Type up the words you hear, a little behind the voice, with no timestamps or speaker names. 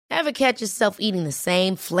Ever catch yourself eating the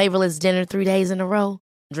same flavorless dinner 3 days in a row?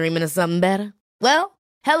 Dreaming of something better? Well,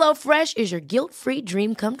 HelloFresh is your guilt-free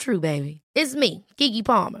dream come true, baby. It's me, Keke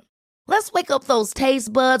Palmer. Let's wake up those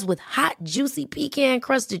taste buds with hot, juicy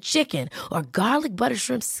pecan-crusted chicken or garlic butter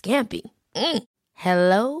shrimp scampi.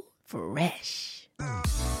 Hello Fresh.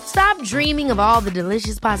 Stop dreaming of all the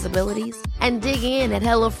delicious possibilities and dig in at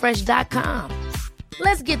HelloFresh.com.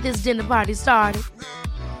 Let's get this dinner party started.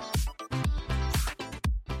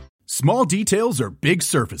 Small details are big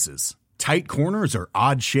surfaces. Tight corners are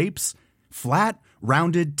odd shapes. Flat,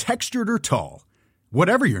 rounded, textured, or tall.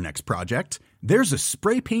 Whatever your next project, there's a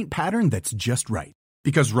spray paint pattern that's just right.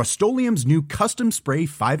 Because Rust-Oleum's new Custom Spray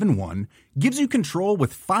 5-in-1 gives you control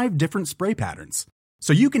with 5 different spray patterns.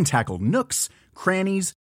 So you can tackle nooks,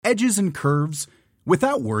 crannies, edges, and curves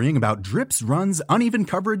without worrying about drips, runs, uneven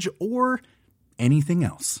coverage, or anything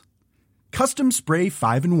else. Custom Spray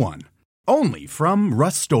 5-in-1. Only from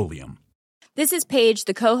Rust-Oleum. This is Paige,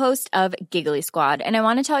 the co-host of Giggly Squad, and I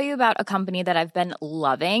want to tell you about a company that I've been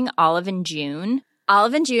loving, Olive & June.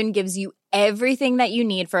 Olive & June gives you everything that you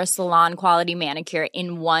need for a salon-quality manicure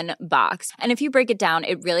in one box. And if you break it down,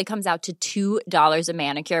 it really comes out to $2 a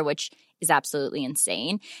manicure, which is absolutely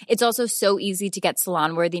insane. It's also so easy to get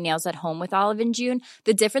salon-worthy nails at home with Olive & June.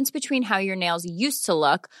 The difference between how your nails used to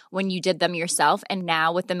look when you did them yourself and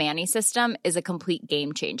now with the Mani system is a complete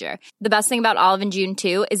game changer. The best thing about Olive & June,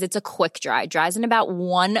 too, is it's a quick dry. Dries in about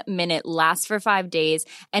 1 minute, lasts for 5 days,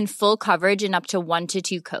 and full coverage in up to 1 to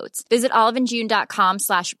 2 coats. Visit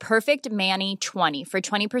oliveandjune.com/perfectmani20 for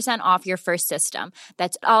 20% off your first system.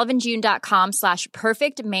 That's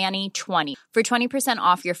oliveandjune.com/perfectmani20 for 20%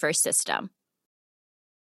 off your first system.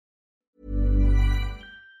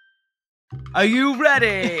 Are you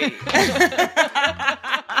ready?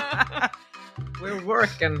 We're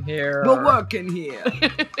working here. We're working here.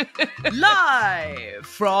 Live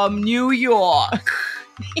from New York.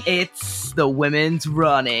 It's the Women's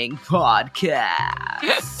Running Podcast.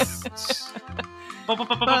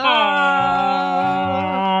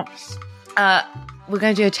 We're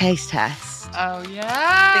going to do a taste test. Oh,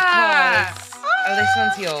 yeah. Because... Oh, this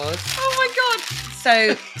one's yours. Oh, my God.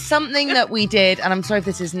 So, something that we did, and I'm sorry if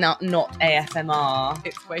this is not ASMR.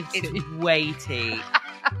 It's weighty. It's weighty.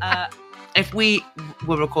 If we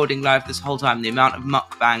were recording live this whole time, the amount of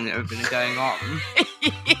mukbang that would have been going on,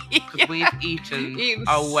 because we've eaten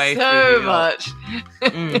our way through so much.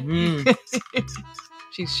 Mm-hmm.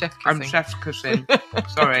 She's chef kissing. I'm chef kissing.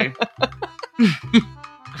 Sorry.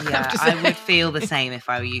 Yeah, I would feel the same if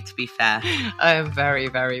I were you, to be fair. I am very,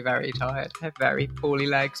 very, very tired. I have very poorly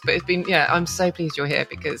legs. But it's been, I'm so pleased you're here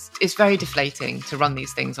because it's very deflating to run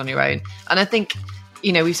these things on your own. And I think,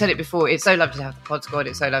 we've said it before, it's so lovely to have the Pod Squad.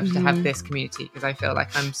 It's so lovely to have this community because I feel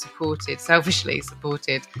like I'm selfishly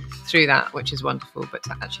supported through that, which is wonderful. But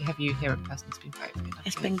to actually have you here in person has been very, very lovely.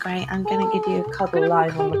 It's been great. I'm going to give you a cuddle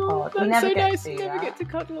live on the pod. That's never so get nice. to do You never that. get to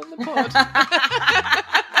cuddle on the pod.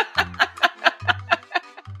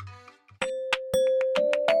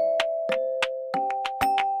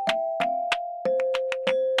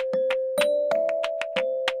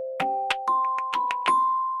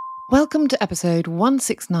 Welcome to episode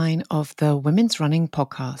 169 of the Women's Running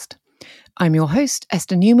Podcast. I'm your host,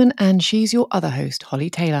 Esther Newman, and she's your other host, Holly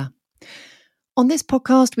Taylor. On this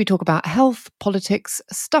podcast, we talk about health, politics,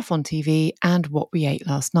 stuff on TV, and what we ate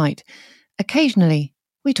last night. Occasionally,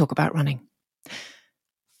 we talk about running.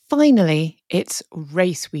 Finally, it's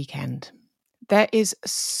race weekend. There is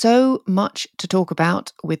so much to talk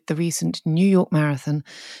about with the recent New York Marathon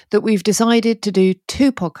that we've decided to do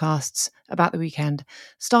 2 podcasts about the weekend,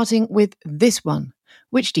 starting with this one,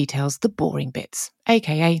 which details the boring bits,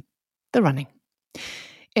 aka the running.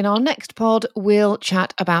 In our next pod, we'll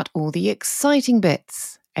chat about all the exciting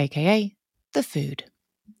bits, aka the food.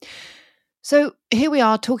 So here we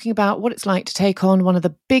are talking about what it's like to take on one of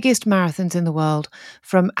the biggest marathons in the world,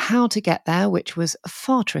 from how to get there, which was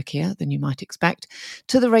far trickier than you might expect,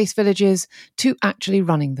 to the race villages, to actually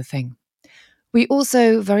running the thing. We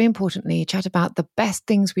also, very importantly, chat about the best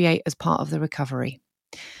things we ate as part of the recovery.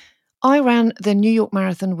 I ran the New York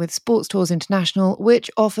Marathon with Sports Tours International, which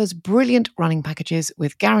offers brilliant running packages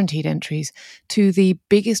with guaranteed entries to the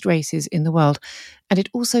biggest races in the world. And it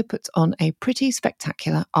also puts on a pretty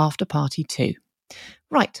spectacular after party too.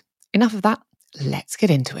 Right, enough of that. Let's get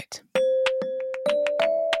into it.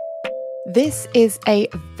 This is a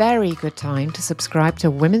very good time to subscribe to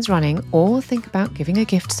Women's Running or think about giving a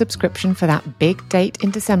gift subscription for that big date in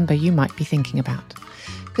December you might be thinking about.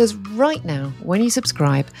 Because right now, when you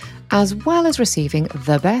subscribe, as well as receiving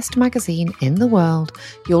the best magazine in the world,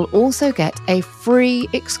 you'll also get a free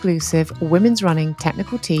exclusive women's running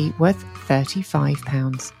technical tee worth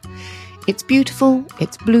 £35. It's beautiful,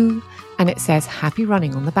 it's blue, and it says happy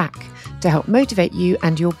running on the back to help motivate you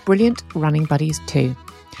and your brilliant running buddies too.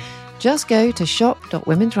 Just go to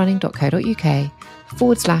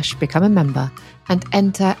shop.womensrunning.co.uk/become a member and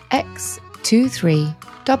enter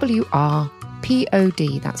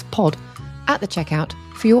X23WRPOD, that's pod, at the checkout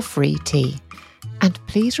for your free tee. And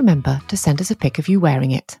please remember to send us a pic of you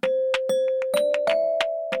wearing it.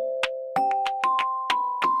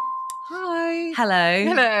 Hi. Hello.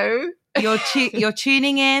 Hello. You're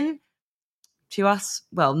tuning in to us.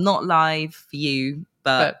 Well, not live for you,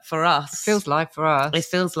 but for us. It feels live for us. It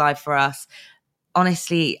feels live for us.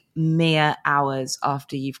 Honestly, mere hours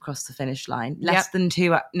after you've crossed the finish line. Less than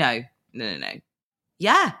 2 hours. No.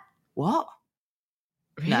 Yeah. What?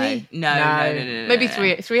 Really? No. Maybe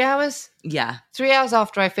 3 hours? Yeah. 3 hours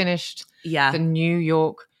after I finished the New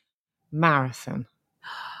York Marathon.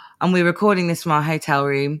 And we're recording this from our hotel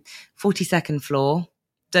room, 42nd floor.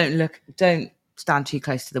 Don't stand too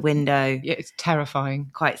close to the window. Yeah, it's terrifying.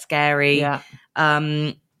 Quite scary. Yeah.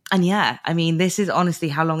 And yeah, I mean, this is honestly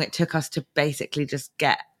how long it took us to basically just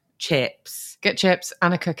get chips. Get chips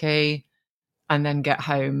and a cookie and then get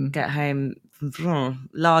home.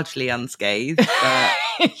 Largely unscathed. But...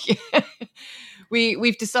 yeah.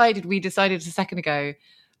 We decided a second ago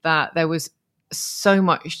that there was so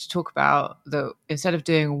much to talk about that instead of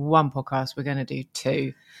doing one podcast, we're going to do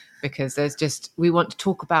two, because we want to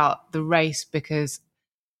talk about the race, because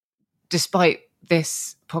despite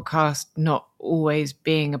this podcast not always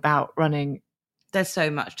being about running, there's so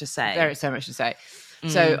much to say. There is so much to say.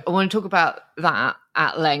 So I want to talk about that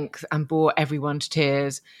at length and bore everyone to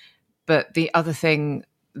tears. But the other thing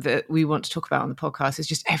that we want to talk about on the podcast is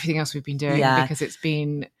just everything else we've been doing, because it's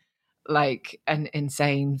been like an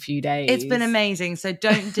insane few days. It's been amazing. So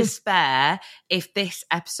don't despair if this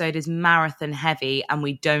episode is marathon heavy and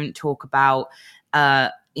we don't talk about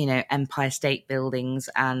Empire State Buildings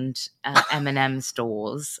and M&M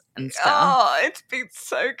stores and stuff. Oh, it's been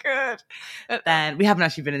so good. Then we haven't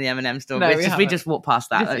actually been in the M&M store. No, we just walked past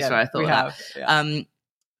that. That's why I thought that. Yeah.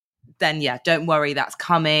 Then don't worry, that's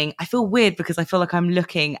coming. I feel weird because I feel like I'm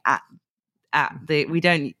looking at we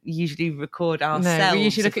don't usually record ourselves. No, we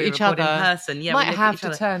usually look at each other in person. Yeah, might have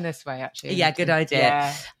to turn this way actually. Yeah, good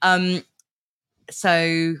idea. Yeah.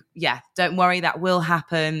 So yeah, don't worry, that will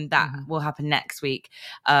happen. That will happen next week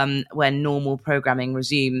when normal programming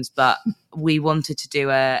resumes. But we wanted to do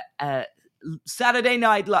a Sunday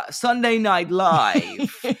night live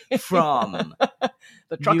from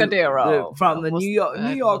the Trocadero, from the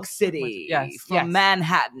New York City, from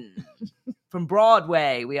Manhattan, from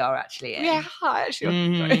Broadway. We are actually in. Yeah,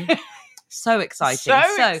 actually. So exciting.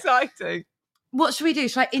 So exciting. What should we do?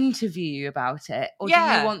 Should I interview you about it? Or do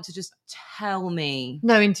you want to just tell me?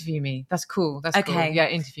 No, interview me. That's cool. That's okay. Cool. Yeah,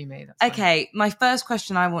 interview me. That's okay. My first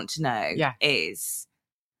question I want to know is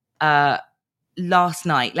last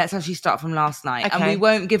night. Let's actually start from last night. Okay. And we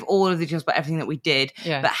won't give all of the details about everything that we did.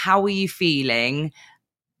 Yeah. But how were you feeling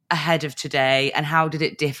ahead of today? And how did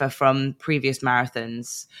it differ from previous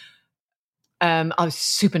marathons? I was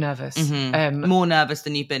super nervous. More nervous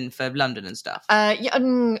than you've been for London and stuff?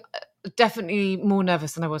 Definitely more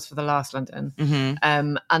nervous than I was for the last London.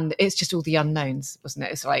 And it's just all the unknowns, wasn't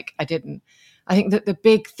it? It's like I think that the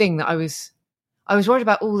big thing that I was worried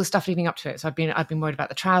about all the stuff leading up to it. So I've been worried about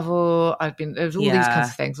the travel. There was all these kinds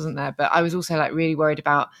of things, wasn't there? But I was also like really worried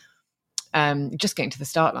about just getting to the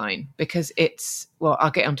start line, because I'll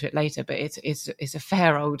get onto it later, but it's a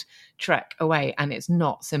fair old trek away and it's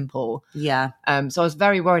not simple. Yeah. So I was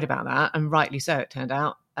very worried about that, and rightly so, it turned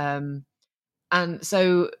out. And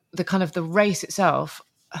so the kind of the race itself,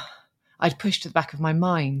 I'd pushed to the back of my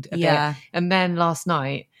mind a bit. And then last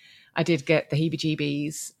night I did get the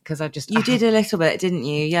heebie-jeebies because You did a little bit, didn't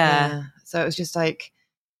you? Yeah. So it was just like,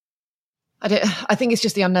 I think it's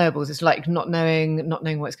just the unknowables. It's like not knowing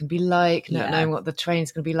what it's going to be like, not knowing what the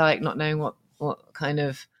train's going to be like, not knowing what kind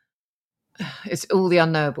of, it's all the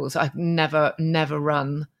unknowables. I've never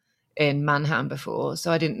run in Manhattan before,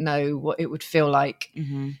 so I didn't know what it would feel like.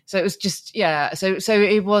 So it was just I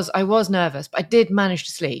was nervous, but I did manage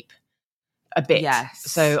to sleep a bit. Yes.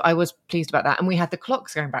 So I was pleased about that. And we had the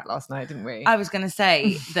clocks going back last night, didn't we? I was going to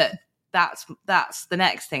say that's the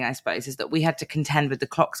next thing, I suppose, is that we had to contend with the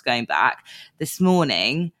clocks going back. This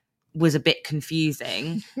morning was a bit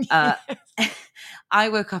confusing. I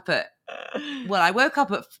woke up at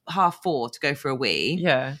 4:30 to go for a wee.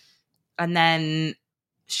 Yeah. And then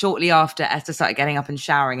shortly after, Esther started getting up and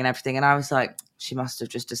showering and everything. And I was like, she must have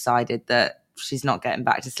just decided that she's not getting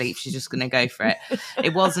back to sleep. She's just going to go for it.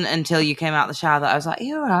 It wasn't until you came out the shower that I was like, are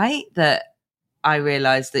you all right? That I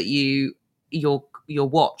realised that your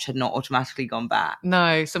watch had not automatically gone back.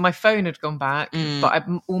 No, so my phone had gone back, but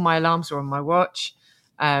all my alarms were on my watch.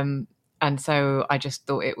 And so I just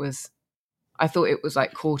thought it was like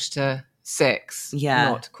 6:45,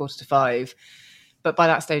 not 5:45. But by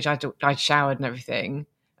that stage, I'd showered and everything.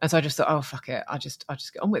 And so I just thought, oh, fuck it. I'll just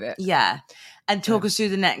get on with it. Yeah. And talk us through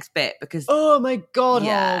the next bit, because... Oh, my God.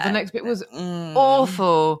 Yeah. The next bit was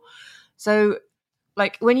awful. So,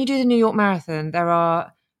 like, when you do the New York Marathon, there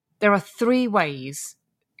are 3 ways,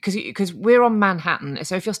 because we're on Manhattan.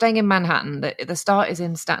 So if you're staying in Manhattan, the start is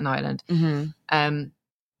in Staten Island.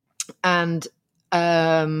 And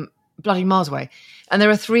bloody miles away. And there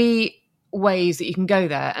are 3 ways that you can go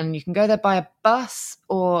there, and you can go there by a bus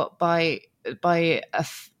or by 2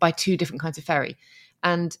 different kinds of ferry,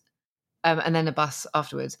 and then a bus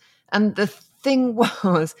afterwards. And the thing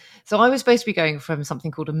was, so I was supposed to be going from something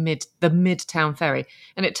called the Midtown Ferry,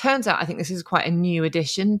 and it turns out I think this is quite a new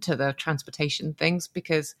addition to the transportation things,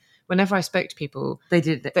 because whenever I spoke to people,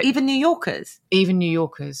 even New Yorkers,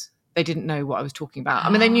 they didn't know what I was talking about. I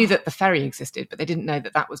mean, they knew that the ferry existed, but they didn't know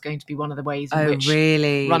that was going to be one of the ways in which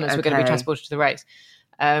runners were going to be transported to the race.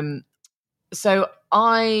 So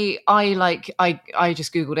I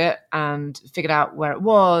just Googled it and figured out where it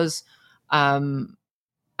was, and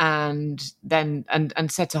then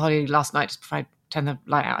said to Holly last night, just before I turned the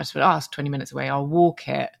light out, I just went, it's 20 minutes away, I'll walk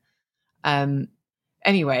it.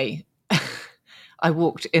 Anyway, I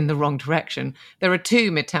walked in the wrong direction. There are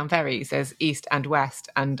 2 Midtown ferries, there's east and west,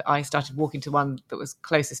 and I started walking to one that was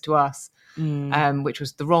closest to us, which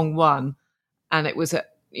was the wrong one. And it was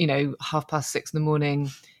at 6:30 in the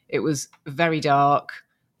morning. It was very dark.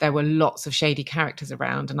 There were lots of shady characters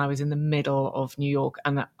around, and I was in the middle of New York,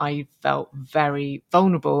 and I felt very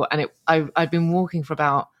vulnerable. And I'd been walking for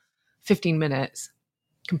about 15 minutes,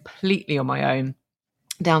 completely on my own,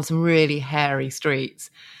 down some really hairy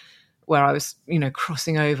streets, where I was,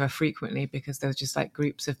 crossing over frequently, because there was just like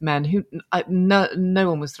groups of men who no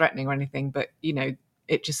one was threatening or anything, but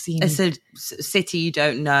it just seemed... It's a city you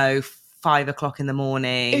don't know, 5:00 in the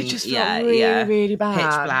morning. It just felt really bad.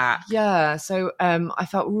 Pitch black. Yeah. So I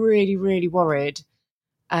felt really, really worried.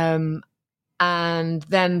 And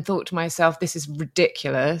then thought to myself, this is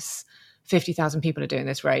ridiculous. 50,000 people are doing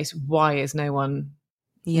this race. Why is no one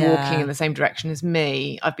walking in the same direction as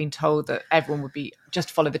me? I've been told that everyone would be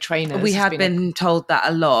just follow the trainers. We had been told that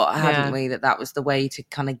a lot, hadn't we? That was the way to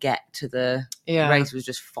kind of get to the race, was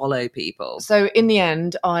just follow people. So in the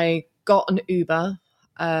end, I got an Uber.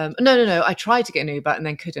 No. I tried to get an Uber and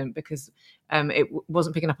then couldn't, because it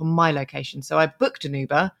wasn't picking up on my location. So I booked an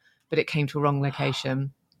Uber, but it came to a wrong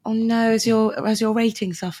location. Oh no! Has your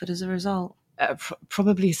rating suffered as a result?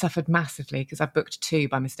 Probably suffered massively, because I booked 2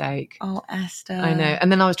 by mistake. Oh, Esther. I know.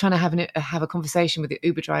 And then I was trying to have a conversation with the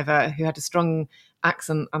Uber driver, who had a strong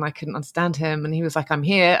accent, and I couldn't understand him. And he was like, I'm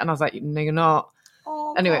here. And I was like, no, you're not.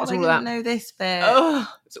 Oh, anyway, God, it's all I that. didn't know this bit. Oh,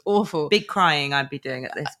 it's awful. Big crying I'd be doing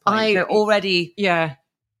at this point. So already... Yeah.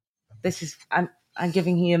 This is... I'm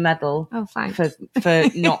giving you a medal. Oh, thanks. For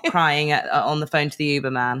not crying on the phone to the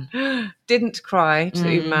Uber man. Didn't cry to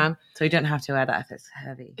the Uber man. So you don't have to add that if it's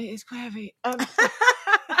heavy. It is quite heavy.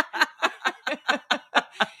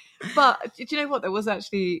 But do you know what? There was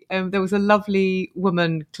actually there was a lovely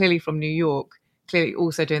woman, clearly from New York, clearly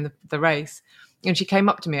also doing the race, and she came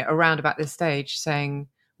up to me at around about this stage, saying,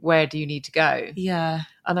 "Where do you need to go?" Yeah,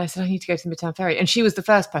 and I said, "I need to go to the Midtown Ferry," and she was the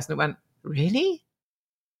first person that went, "Really?"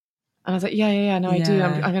 And I was like, yeah, no, I do.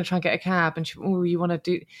 I'm going to try and get a cab. And she went, oh, you want to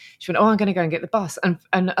do... She went, oh, I'm going to go and get the bus. And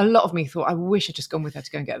a lot of me thought, I wish I'd just gone with her to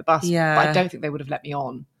go and get the bus. Yeah. But I don't think they would have let me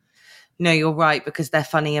on. No, you're right, because they're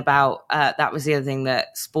funny about... that was the other thing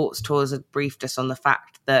that Sports Tours had briefed us on, the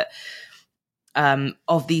fact that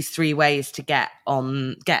of these 3 ways to get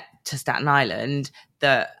to Staten Island,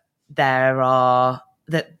 that there are...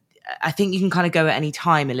 that I think you can kind of go at any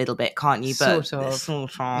time a little bit, can't you? But sort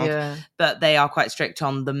of. Yeah. But they are quite strict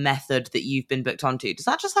on the method that you've been booked onto. Does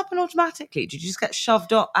that just happen automatically? Did you just get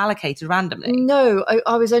allocated randomly? No,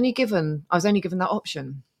 I was only given that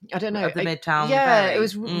option. I don't know. Of the Midtown Ferry. It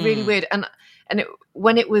was really weird. And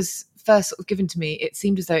when it was first sort of given to me, it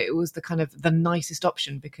seemed as though it was the kind of the nicest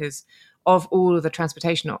option, because of all of the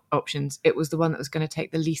transportation options, it was the one that was going to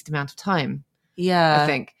take the least amount of time. Yeah. I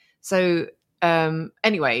think. So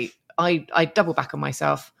anyway, I doubled back on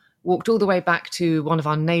myself, walked all the way back to one of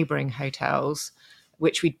our neighbouring hotels,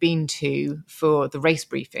 which we'd been to for the race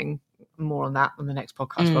briefing. More on that on the next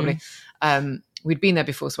podcast, probably. we'd been there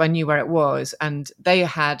before, so I knew where it was. And they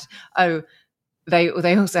had, they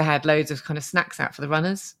also had loads of kind of snacks out for the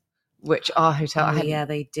runners, which our hotel had. Yeah,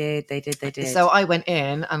 they did. So I went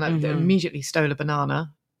in and I immediately stole a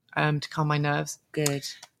banana to calm my nerves. Good.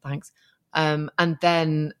 Thanks. And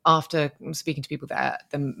then after speaking to people there,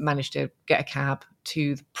 then managed to get a cab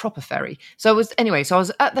to the proper ferry. So I was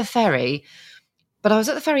at the ferry, but I was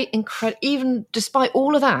at the ferry even despite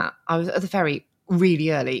all of that, I was at the ferry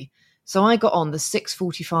really early. So I got on the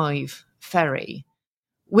 6:45 ferry,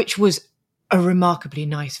 which was a remarkably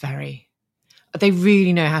nice ferry. They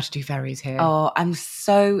really know how to do ferries here. Oh, I'm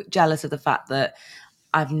so jealous of the fact that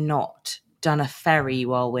I've not done a ferry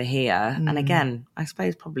while we're here. And again, I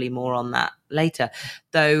suppose probably more on that later,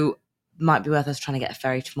 though might be worth us trying to get a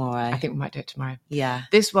ferry tomorrow. I think we might do it tomorrow. Yeah.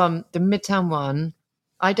 This one, the Midtown one,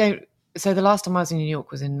 so the last time I was in New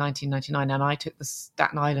York was in 1999, and I took the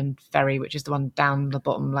Staten Island ferry, which is the one down the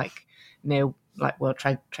bottom, like near like World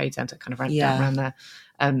Trade Center, kind of around there.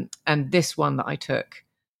 And this one that I took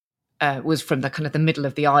was from the kind of the middle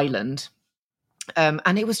of the island.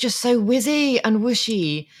 And it was just so whizzy and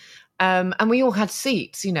whooshy. And we all had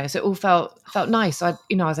seats, so it all felt nice. I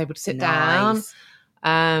was able to sit down,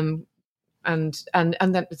 and then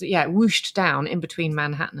whooshed down in between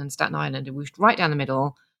Manhattan and Staten Island, and whooshed right down the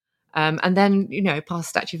middle, and then past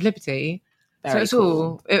Statue of Liberty. Very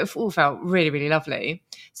So it all felt really, really lovely.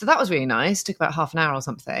 So that was really nice. Took about half an hour or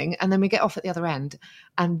something, and then we get off at the other end,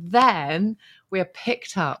 and then we are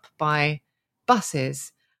picked up by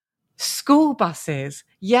buses. School buses,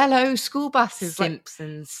 yellow school buses,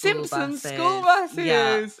 Simpsons school buses.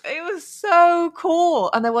 Yeah. It was so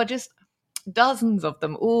cool. And there were just dozens of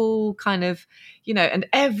them, all kind of, and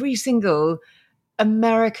every single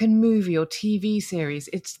American movie or TV series,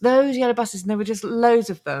 it's those yellow buses, and there were just loads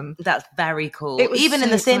of them. That's very cool. It was Even so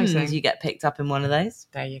in The Sims, exciting. you get picked up in one of those.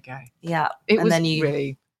 There you go. Yeah. Then you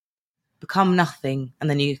really become nothing, and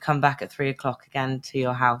then you come back at 3:00 again to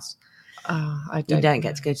your house. Oh, You don't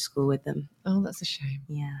get to go to school with them. Oh, that's a shame.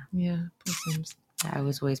 Yeah. Poor Sims. I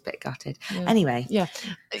was always a bit gutted. Yeah. Anyway. Yeah.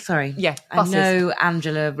 Sorry. Yeah. I Buses. know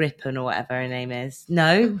Angela Rippon or whatever her name is.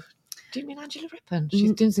 No? Do you mean Angela Rippon?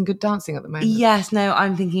 She's doing some good dancing at the moment. Yes, no,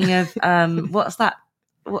 I'm thinking of what's that?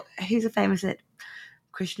 Who's a famous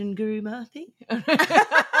Krishnan Guru Murthy?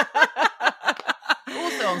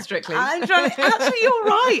 Also on Strictly. I'm trying to, actually, you're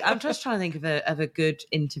right. I'm just trying to think of a good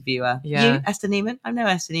interviewer. Yeah. You, Esther Neiman? I'm no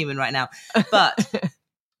Esther Neiman right now, but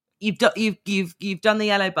you've done the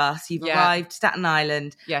yellow bus. You've arrived Staten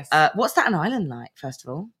Island. Yes. What's Staten Island like? First of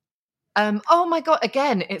all. Oh my God!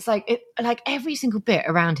 Again, it's like every single bit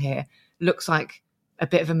around here looks like a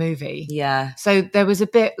bit of a movie. Yeah. So there was a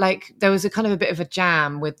kind of a bit of a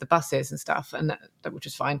jam with the buses and stuff, and that which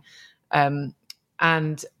was fine. So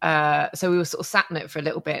we were sort of sat in it for a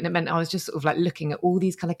little bit, and it meant I was just sort of like looking at all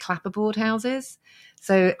these kind of clapperboard houses.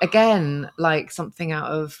 So again, like something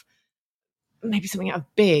out of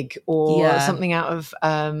Big, or something out of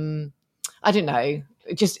I don't know.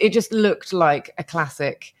 It just looked like a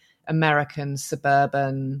classic American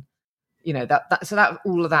suburban, that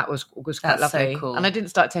all of that was quite lovely. So cool. And I didn't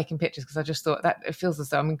start taking pictures because I just thought that it feels as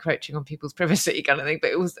though I'm encroaching on people's privacy kind of thing,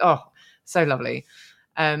 but it was so lovely.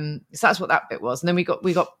 So that's what that bit was. And then we got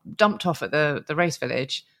dumped off at the race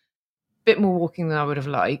village. Bit more walking than I would have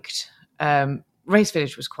liked. Race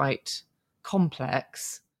village was quite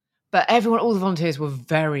complex, but all the volunteers were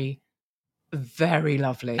very, very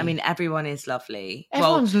lovely. I mean, everyone is lovely.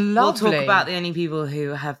 Everyone's lovely. We'll talk about the only people who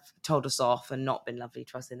have told us off and not been lovely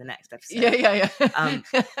to us in the next episode. Yeah.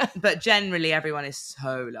 But generally, everyone is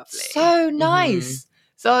so lovely. So nice.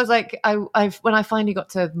 So I was like, when I finally got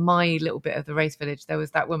to my little bit of the race village, there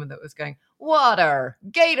was that woman that was going, water,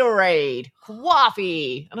 Gatorade,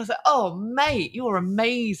 coffee. And I was like, oh, mate, you're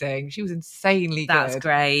amazing. She was insanely good. That's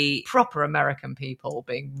great. Proper American people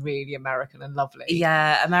being really American and lovely.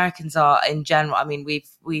 Yeah, Americans are in general. I mean, we've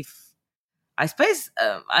I suppose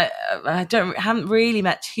I haven't really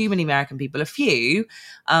met too many American people. A few,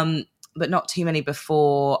 but not too many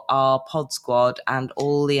before our pod squad and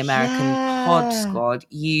all the American pod squad.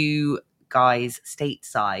 You guys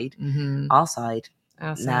stateside, our side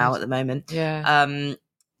now at the moment,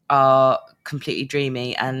 are completely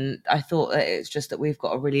dreamy. And I thought that it's just that we've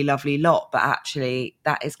got a really lovely lot, but actually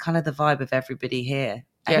that is kind of the vibe of everybody here.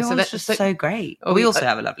 Everyone's just so great. We also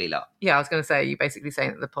have a lovely lot. Yeah, I was going to say, you're basically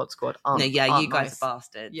saying that the pod squad aren't. No, yeah, aren't you guys nice. are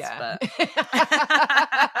bastards. Yeah. But...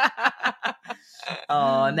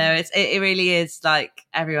 oh no, it really is like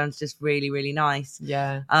everyone's just really, really nice.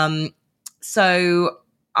 Yeah. So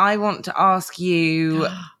I want to ask you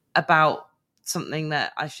about something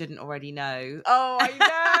that I shouldn't already know. Oh, I know.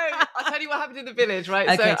 tell you what happened in the village, right?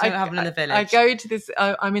 Okay, so tell me what happened in the village. I go to this,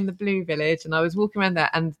 I'm in the Blue Village, and I was walking around there,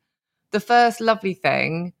 and the first lovely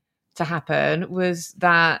thing to happen was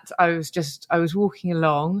that I was walking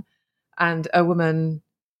along, and a woman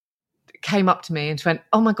came up to me and she went,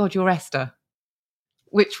 "Oh my God, you're Esther."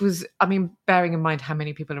 Which was, I mean, bearing in mind how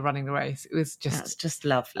many people are running the race, it was That's just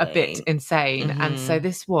lovely. a bit insane. And so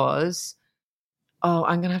this was,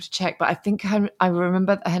 I'm going to have to check, but I think I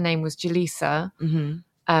remember that her name was Jaleesa.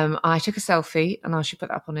 I took a selfie, and I should put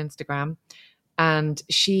that up on Instagram. And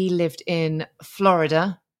she lived in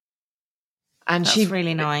Florida. And That's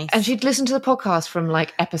really nice. And she'd listened to the podcast from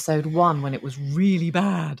like episode 1 when it was really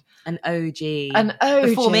bad. An OG.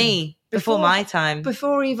 Before me. Before my time.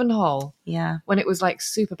 Before even Hole. Yeah. When it was like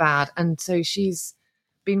super bad. And so she's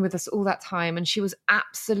been with us all that time, and she was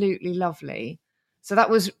absolutely lovely. So that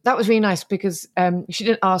was really nice, because she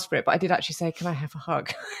didn't ask for it, but I did actually say, "Can I have a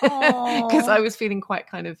hug?" Because I was feeling quite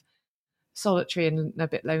kind of solitary and a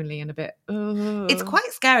bit lonely and a bit. It's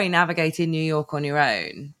quite scary navigating New York on your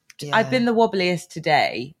own. Yeah. I've been the wobbliest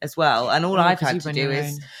today as well, and all I've had to do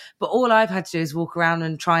is walk around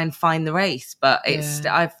and try and find the race. But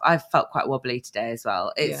I've felt quite wobbly today as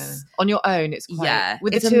well. It's on your own. It's quite,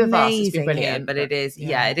 with it's the two amazing of us, it's been brilliant. Here, but it is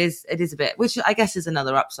it is a bit, which I guess is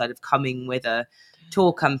another upside of coming with a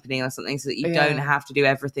tour company or something, so that you don't have to do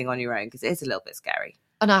everything on your own, because it is a little bit scary.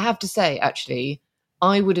 And I have to say, actually,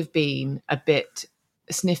 I would have been a bit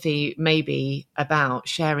sniffy maybe about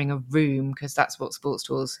sharing a room, because that's what Sports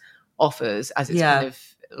Tours offers, as it's kind of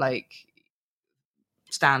like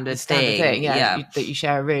standard thing. That you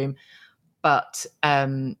share a room. But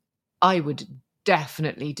I would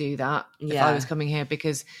definitely do that if I was coming here,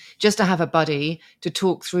 because just to have a buddy to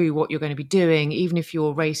talk through what you're going to be doing, even if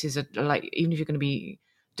your races are like, even if you're going to be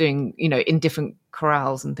doing, in different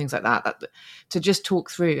corrals and things like that, to just talk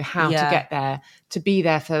through how to get there, to be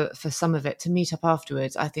there for some of it, to meet up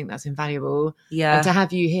afterwards, I think that's invaluable. And to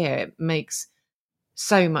have you here, it makes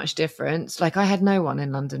so much difference. Like, I had no one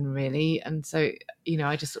in London really, and so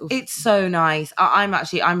I just it's so nice.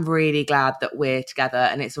 I'm really glad that we're together,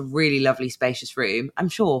 and it's a really lovely spacious room. I'm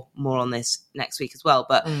sure more on this next week as well,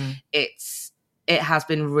 but it has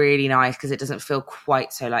been really nice, because it doesn't feel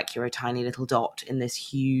quite so like you're a tiny little dot in this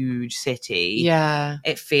huge city.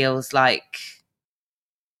 It feels like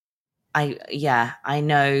I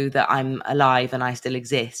know that I'm alive and I still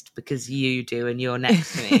exist because you do, and you're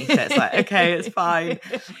next to me. So it's like, okay, it's fine.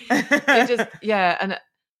 It just,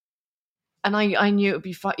 and I knew it would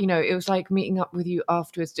be fun. It was like meeting up with you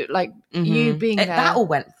afterwards, like you being there. That all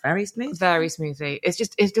went very smoothly. Very smoothly. It's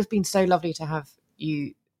just been so lovely to have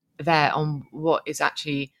you there on what is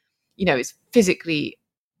actually, it's physically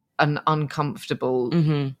an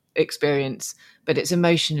uncomfortable experience, but it's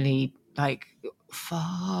emotionally like,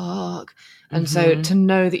 fuck. And so to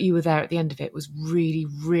know that you were there at the end of it was really,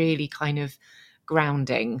 really kind of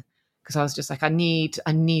grounding, because I was just like, I need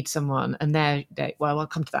someone. And well, I'll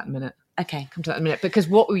come to that in a minute. Okay, come to that in a minute, because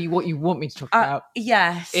what you want me to talk about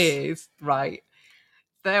is right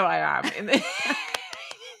there. I am in the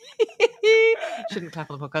shouldn't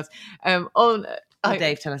clap on the podcast.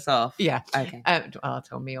 Dave tell us off. Okay. I'll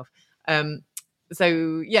tell me off.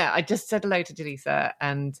 So I just said hello to Jaleesa,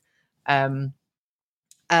 and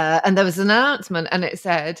there was an announcement, and it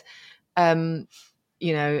said, in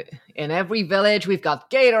every village we've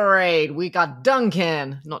got Gatorade, we got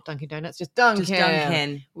Dunkin', not Dunkin' Donuts, just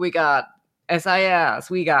Dunkin'. We got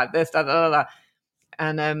SIS, we got this, da, da, da, da.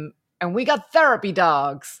 And we got therapy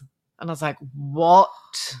dogs. And I was like, what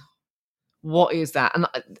is that? And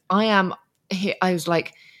I was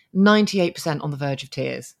like 98% on the verge of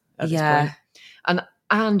tears at this point. And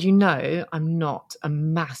I'm not a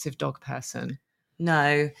massive dog person.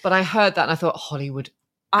 No. But I heard that and I thought, Hollywood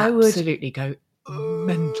absolutely go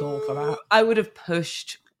mental for that. I would have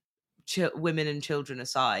pushed women and children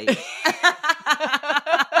aside. And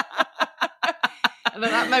at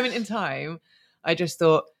that moment in time, I just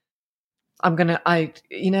thought, my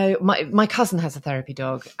cousin has a therapy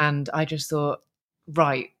dog, and I just thought,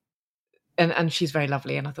 right. And she's very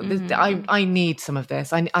lovely. And I thought, I need some of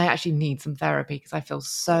this. I actually need some therapy, because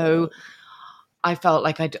I felt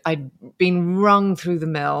like I'd been wrung through the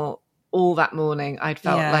mill all that morning. I'd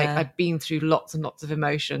felt like I'd been through lots and lots of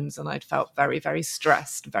emotions, and I'd felt very, very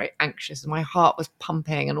stressed, very anxious, and my heart was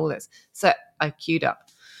pumping and all this. So I queued up.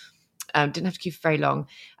 Didn't have to queue for very long.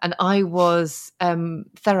 And I was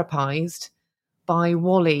therapized by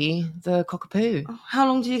Wally, the cockapoo. Oh, how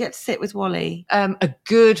long did you get to sit with Wally? A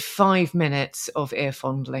good 5 minutes of ear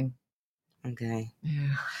fondling. Okay.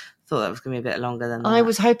 Yeah. Thought that was going to be a bit longer than that. I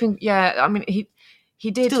was hoping, I mean,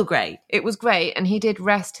 he did. Still great. It was great. And he did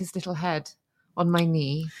rest his little head on my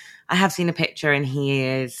knee. I have seen a picture and he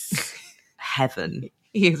is heaven.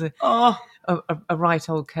 He is a right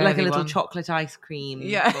old curly like a little one. chocolate ice cream boy.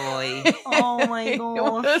 Yeah. Oh my gosh. It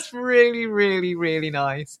was really, really, really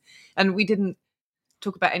nice. And we didn't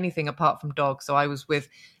talk about anything apart from dogs. So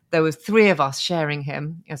there was 3 of us sharing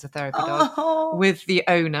him as a therapy dog with the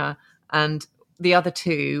owner, and the other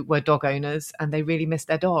 2 were dog owners, and they really missed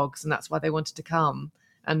their dogs, and that's why they wanted to come.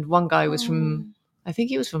 And one guy was from, I think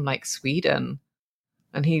he was from like Sweden,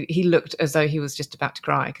 and he looked as though he was just about to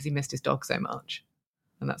cry because he missed his dog so much,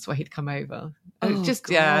 and that's why he'd come over. And Oh, just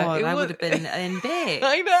God, yeah, I would have been in bits.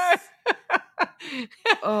 I know.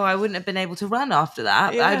 I wouldn't have been able to run after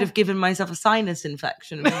that. Yeah. I'd have given myself a sinus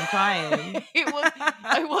infection from crying.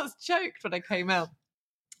 I was choked when I came out,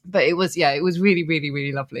 but it was really, really,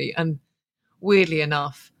 really lovely. And weirdly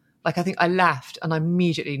enough, like I think I left and I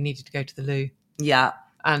immediately needed to go to the loo, Yeah.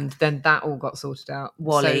 and then that all got sorted out.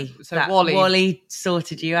 Wally. So Wally, Wally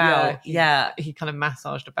sorted you out. Yeah. he kind of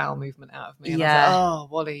massaged a bowel movement out of me. And Yeah. I was like, oh,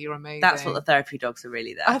 Wally, you're amazing. That's what the therapy dogs are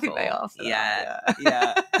really there I think for. they are. For Yeah. that,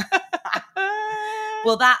 Yeah.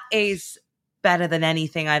 Well, that is better than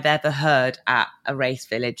anything I've ever heard at a race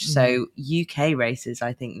village. So UK races,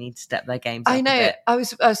 I think, need to step their games up I know. a bit. I was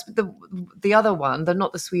the other one,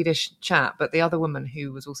 not the Swedish chap, but the other woman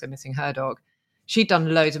who was also missing her dog. She'd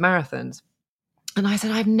done loads of marathons, and I said,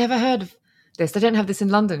 I've never heard of this. They don't have this in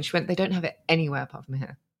London. She went, they don't have it anywhere apart from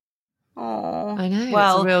here. Oh, I know.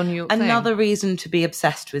 Well, it's a real New York another thing. reason to be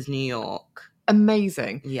obsessed with New York.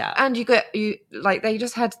 Amazing. Yeah. And they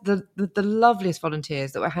just had the loveliest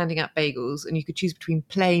volunteers that were handing out bagels, and you could choose between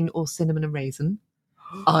plain or cinnamon and raisin.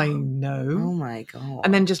 I know. Oh my God.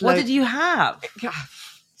 And then just what did you have?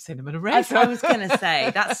 Cinnamon and That's raisin. what I was going to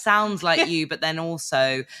say. That sounds like you, but then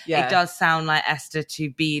also Yeah. it does sound like Esther to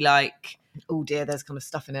be like, oh dear, there's kind of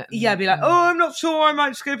stuff in it. yeah, be like, oh, I'm not sure. I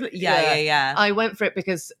might just go. Yeah. I went for it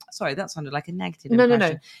because Sorry, that sounded like a negative No.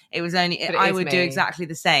 impression. It was only, But it I is would do me. exactly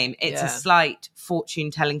the same. It's Yeah. a slight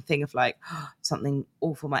fortune-telling thing of like, something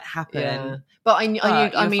awful might happen. yeah. But I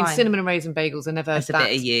you're mean, fine. cinnamon and raisin bagels are never That's a that.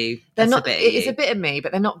 bit of you. They're That's not. a bit of It's you. a bit of me,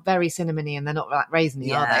 but they're not very cinnamony and they're not like raisiny,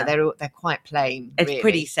 Yeah. are they? They're quite plain. It's really.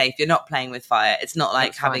 pretty safe. You're not playing with fire. It's not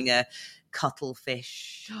like That's having fine. a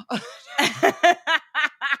cuttlefish.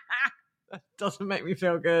 That doesn't make me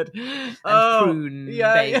feel good. And Oh, prune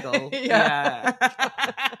yeah, bagel. Yeah.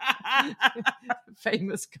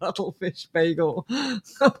 Famous cuttlefish bagel.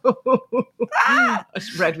 It's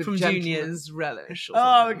red with From gentleman's Junior's. relish. Or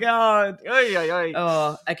Oh something. God. Oy, oy, oy.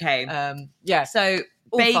 Oh, okay. Yeah. So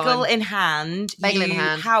all bagel fine. in hand. Bagel in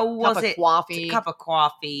hand. How was Cup of it? coffee. Cup of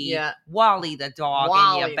coffee. Yeah. Wally the dog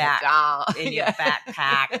Wally in the your back dog. in your Yeah.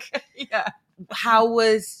 backpack. Yeah. How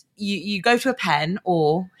was you go to a pen,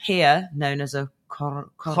 or here known as a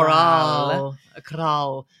corral? A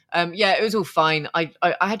corral. Yeah, it was all fine. I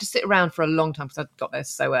had to sit around for a long time because I got there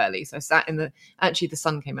so early. So I sat actually the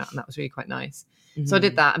sun came out and that was really quite nice. So I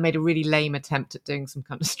did that. I made a really lame attempt at doing some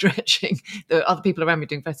kind of stretching. There were other people around me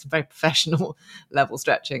doing some very professional level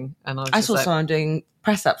stretching. And I I saw someone doing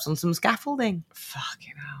press ups on some scaffolding.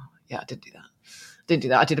 fucking hell. Yeah, I didn't do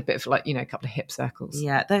that. I did a bit of a couple of hip circles.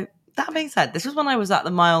 Yeah, though that being said, this was when I was at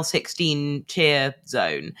the mile 16 cheer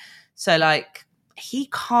zone. So like he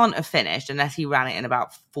can't have finished unless he ran it in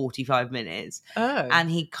about 45 minutes. Oh. And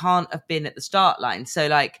he can't have been at the start line. So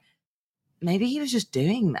like maybe he was just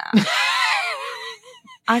doing that.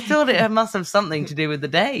 I thought it must have something to do with the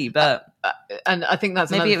day, but and I think that's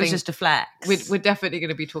maybe another it was thing. just a flex. We're definitely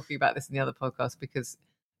going to be talking about this in the other podcast because,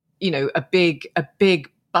 a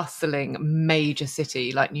big bustling major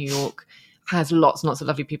city like New York has lots and lots of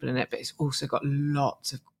lovely people in it, but it's also got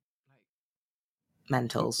lots of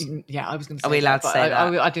mentals. Yeah, I was going to say. Are we allowed to say that?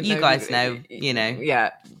 I didn't You know. guys know,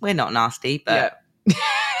 Yeah, we're not nasty, but yeah.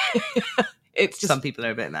 It's just some people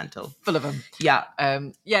are a bit mental. full of them. Yeah.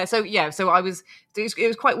 So I was. It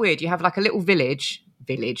was quite weird. You have like a little village.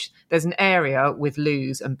 There's an area with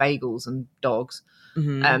loos and bagels and dogs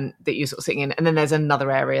Mhm. that you're sort of sitting in, and then there's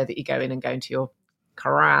another area that you go in and go into your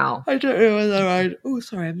corral. I don't know whether I'd. Oh,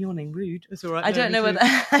 sorry, I'm yawning. Rude. That's all right. I don't know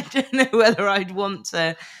whether I'd want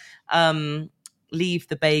to leave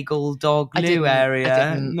the bagel dog loo area.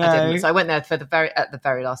 I didn't. So I went there at the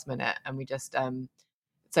very last minute, and we just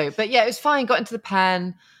but yeah, it was fine. Got into the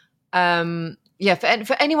pen.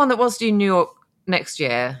 For anyone that wants to do New York next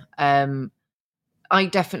year, I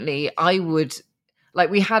would. Like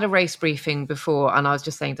we had a race briefing before, and I was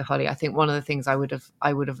just saying to Holly, I think one of the things I would have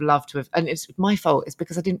loved to have, and it's my fault, is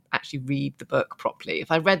because I didn't actually read the book properly. If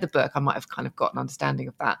I read the book, I might have kind of got an understanding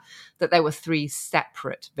of that there were 3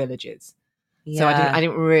 separate villages. So I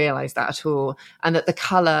didn't realize that at all. And that the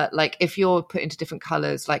color, like if you're put into different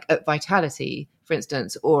colors, like at Vitality, for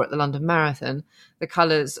instance, or at the London Marathon, the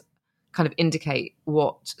colors kind of indicate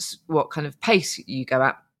what kind of pace you go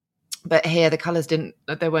at. But here the colors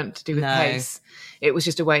they weren't to do with pace. It was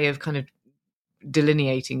just a way of kind of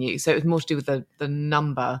delineating you. So it was more to do with the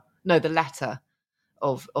letter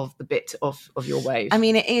of the bit of your wave. I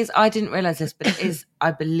mean, it is, I didn't realize this, but it is,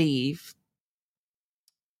 I believe,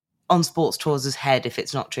 on Sports Tours' head, if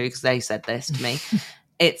it's not true, because they said this to me,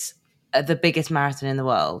 it's the biggest marathon in the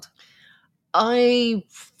world. I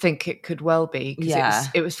think it could well be, because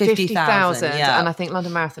it was 50,000, and I think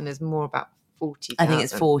London Marathon is more about 40,000. I think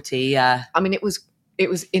it's 40, yeah. I mean, it was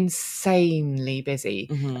insanely busy,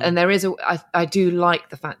 Mm-hmm. and there is I do like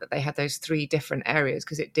the fact that they had those 3 different areas,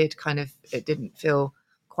 because it didn't feel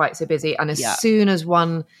quite so busy. And as soon as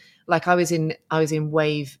one, like I was in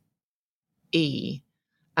wave E,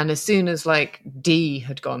 and as soon as like D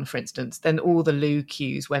had gone, for instance, then all the loo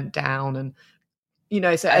queues went down, and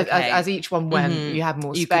so as each one went, you had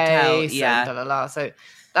more space, and blah, blah, blah. So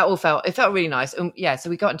that all felt really nice. So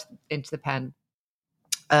we got into the pen,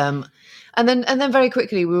 and then very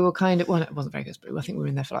quickly we were kind of, well, it wasn't very good, but I think we were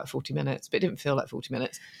in there for like 40 minutes, but it didn't feel like 40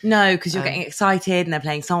 minutes. No, because you're getting excited and they're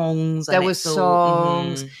playing songs. There was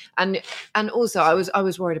songs, and also I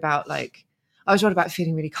was worried about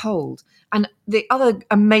feeling really cold. And the other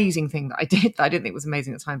amazing thing that I did, that I didn't think was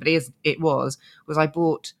amazing at the time, but it was I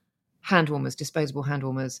bought disposable hand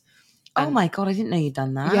warmers. Oh my God, I didn't know you'd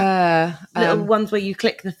done that. Yeah. Little ones where you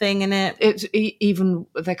click the thing in it. It's even,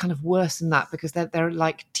 they're kind of worse than that, because they're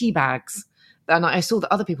like tea bags. And I saw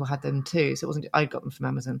that other people had them too. So it wasn't, I got them from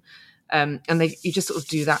Amazon. And you just sort of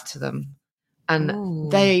do that to them.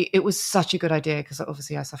 And it was such a good idea, because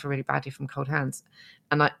obviously I suffer really badly from cold hands.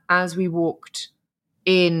 And as we walked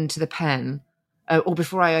into the pen, or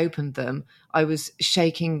before I opened them, I was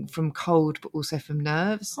shaking from cold, but also from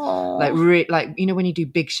nerves. Like when you do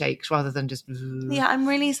big shakes rather than just. Yeah, I'm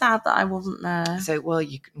really sad that I wasn't there. So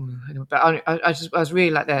but I was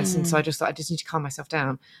really like this, and so I just thought I just need to calm myself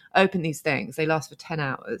down. Open these things; they last for 10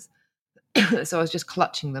 hours. So I was just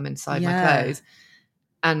clutching them inside my clothes,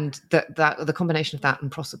 and that the combination of that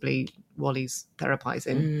and possibly Wally's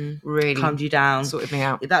therapizing really calmed you down, sorted me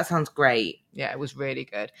out. That sounds great. Yeah, it was really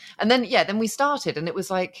good. And then we started, and it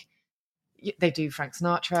was like they do Frank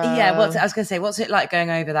Sinatra. Yeah, I was going to say, what's it like going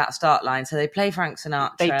over that start line? So they play Frank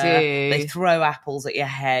Sinatra. They do. They throw apples at your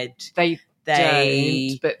head. They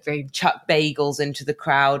don't, but they chuck bagels into the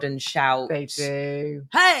crowd and shout. They do.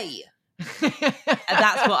 Hey!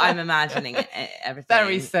 That's what I'm imagining. Everything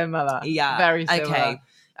very similar. Yeah, very similar. Okay.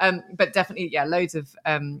 But definitely, loads of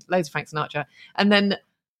Frank Sinatra, and then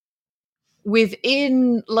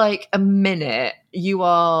within like a minute, you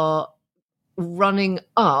are running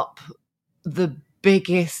up the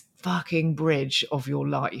biggest fucking bridge of your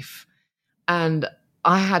life. And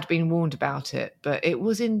I had been warned about it, but it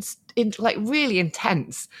was in like really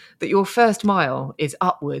intense, that your first mile is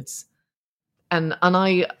upwards. And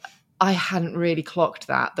I hadn't really clocked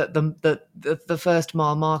that the first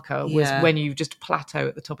mile marker was when you just plateau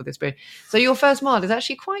at the top of this bridge. So your first mile is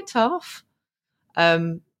actually quite tough.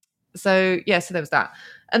 So there was that.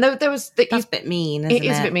 And there was that's a bit mean, isn't it? It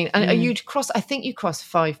is a bit mean. And you cross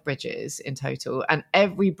 5 bridges in total, and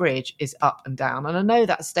every bridge is up and down. And I know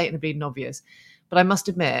that's stating the bleeding obvious, but I must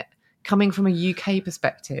admit, coming from a UK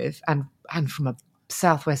perspective and from a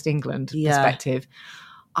Southwest England perspective,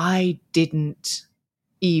 I didn't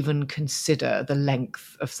even consider the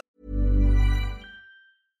length of.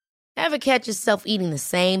 Ever catch yourself eating the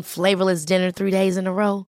same flavorless dinner 3 days in a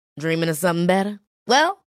row? Dreaming of something better?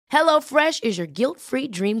 Well, HelloFresh is your guilt-free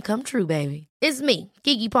dream come true, baby. It's me,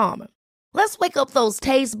 Keke Palmer. Let's wake up those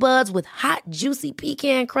taste buds with hot, juicy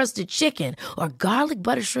pecan-crusted chicken or garlic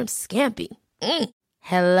butter shrimp scampi.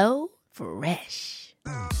 Hello Fresh.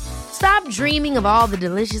 Stop dreaming of all the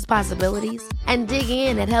delicious possibilities and dig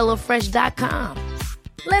in at HelloFresh.com.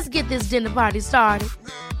 Let's get this dinner party started.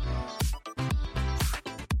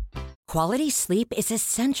 Quality sleep is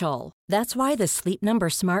essential. That's why the Sleep Number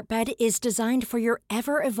Smart Bed is designed for your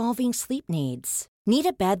ever-evolving sleep needs. Need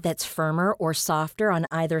a bed that's firmer or softer on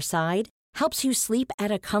either side? Helps you sleep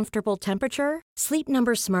at a comfortable temperature? Sleep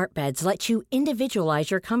Number Smart Beds let you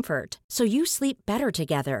individualize your comfort, so you sleep better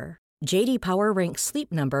together. J.D. Power ranks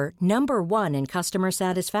Sleep Number number 1 in customer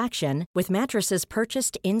satisfaction with mattresses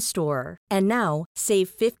purchased in-store. And now, save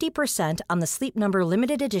 50% on the Sleep Number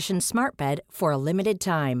Limited Edition Smart Bed for a limited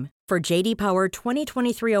time. For J.D. Power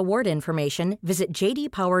 2023 award information, visit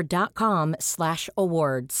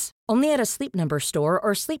jdpower.com/awards. Only at a Sleep Number store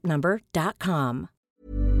or sleepnumber.com.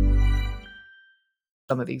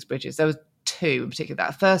 Some of these bridges, there was two in particular.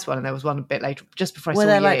 That first one, and there was one a bit later, just before I Were saw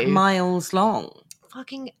they you. like miles long?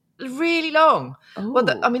 Fucking really long. Well,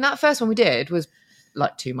 Ooh. I mean, that first one we did was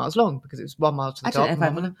like 2 miles long because it was 1 mile to the I top. don't know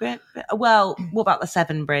if I would have been. Well, what about the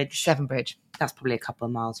Severn Bridge? Severn Bridge. That's probably a couple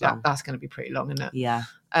of miles long. That's going to be pretty long, isn't it? Yeah.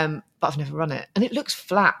 But I've never run it, and it looks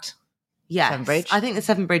flat. Yes. Severn Bridge. I think the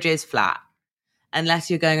Severn Bridge is flat. Unless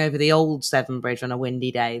you're going over the old Severn Bridge on a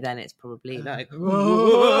windy day, then it's probably like,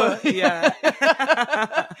 yeah.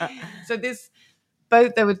 So there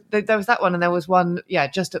was that one, and there was one,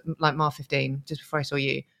 just at like mile 15, just before I saw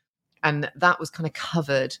you, and that was kind of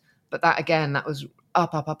covered, but that was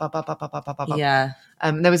up. Yeah.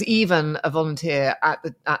 There was even a volunteer at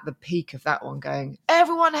the peak of that one going,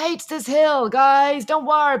 "Everyone hates this hill, guys. Don't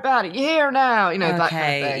worry about it. You're here now." You know, that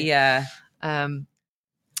kind of thing. Yeah.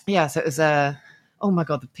 So it was oh my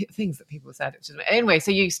God, the things that people said. Anyway,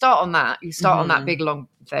 so you start on that. You start on that big long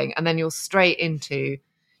thing, and then you're straight into.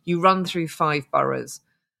 You run through 5 boroughs,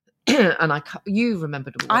 and you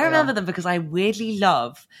remembered all. I remember them because I weirdly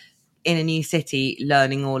love in a new city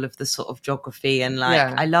learning all of the sort of geography and like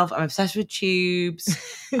I'm obsessed with tubes.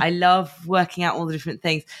 I love working out all the different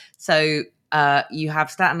things. So you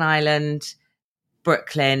have Staten Island,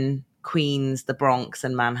 Brooklyn, Queens, the Bronx,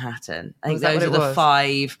 and Manhattan. I think those are the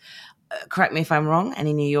 5. Correct me if I'm wrong,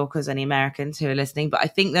 any New Yorkers, any Americans who are listening, but I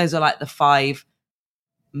think those are like the 5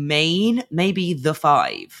 main, maybe the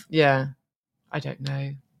 5. Yeah. I don't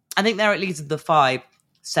know. I think they're at least the 5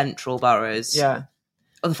 central boroughs. Yeah.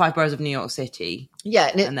 Or the 5 boroughs of New York City.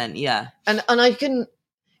 Yeah. And then, And I can,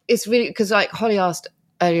 it's really, because like Holly asked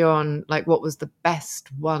earlier on, like what was the best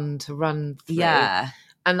one to run through? Yeah.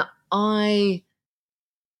 And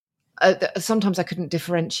sometimes I couldn't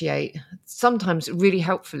differentiate. Sometimes really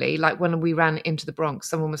helpfully, like when we ran into the Bronx,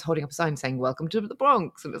 someone was holding up a sign saying, "Welcome to the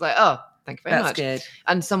Bronx." And it was like, oh, thank you very much. That's good.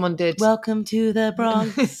 And someone did, "Welcome to the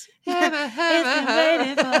Bronx. It's been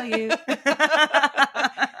waiting for you."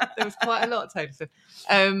 There was quite a lot, Taylor.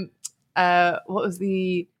 What was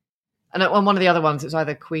the... And on one of the other ones, it was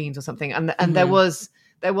either Queens or something. And there was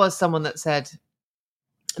someone that said...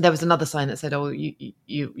 There was another sign that said, "Oh,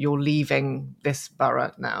 you're leaving this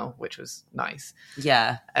borough now," which was nice.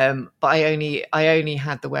 Yeah. But I only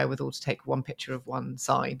had the wherewithal to take one picture of one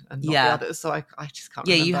sign and not the others, so I just can't.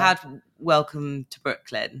 Yeah, remember. you had "Welcome to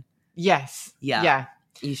Brooklyn." Yes. Yeah.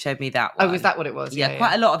 You showed me that one. Oh, was that what it was? Yeah,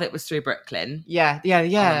 quite a lot of it was through Brooklyn. Yeah.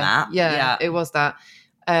 Yeah. It was that.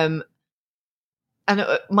 And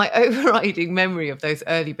my overriding memory of those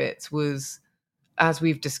early bits was, as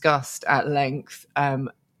we've discussed at length,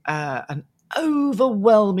 an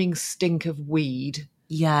overwhelming stink of weed.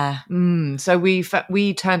 Yeah. So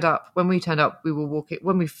we turned up. When we turned up, we were walking.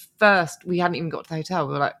 When we hadn't even got to the hotel.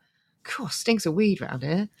 We were like, "Cool, stinks of weed around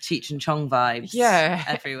here." Cheech and Chong vibes. Yeah,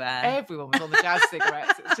 everywhere. Everyone was on the jazz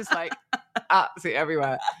cigarettes. It's just like absolutely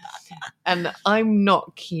everywhere. And I'm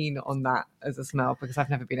not keen on that as a smell because I've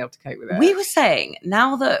never been able to cope with it. We were saying,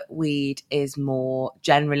 now that weed is more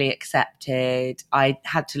generally accepted, I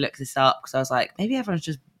had to look this up because I was like, maybe everyone's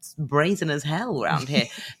just brazen as hell around here.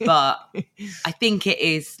 But I think it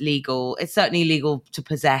is legal. It's certainly legal to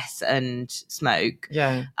possess and smoke.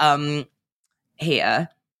 Yeah. Here.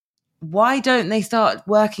 Why don't they start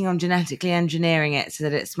working on genetically engineering it so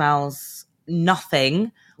that it smells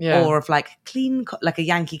nothing? Yeah. Or of like clean, like a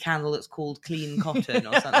Yankee candle that's called clean cotton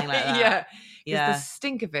or something like that. Yeah. The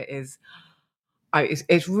stink of it is,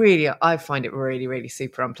 it's really, I find it really, really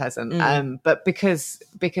super unpleasant. But because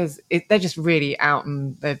they're just really out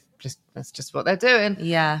and that's just what they're doing.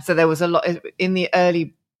 Yeah. So there was a lot in the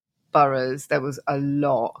early boroughs. There was a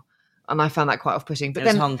lot. And I found that quite off-putting. But it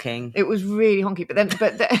was honking. It was really honky. But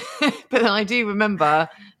then I do remember,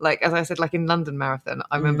 like, as I said, like in London Marathon,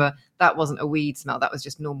 I remember that wasn't a weed smell. That was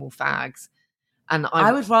just normal fags. And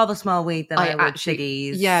I would rather smell weed than I would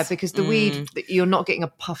ciggies. Yeah, because the weed, you're not getting a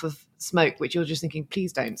puff of smoke, which you're just thinking,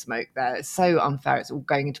 please don't smoke there. It's so unfair. It's all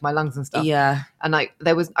going into my lungs and stuff. Yeah. And I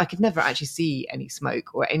could never actually see any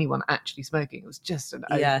smoke or anyone actually smoking. It was just it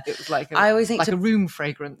was like I always think a room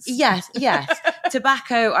fragrance. Yes.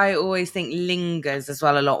 Tobacco, I always think lingers as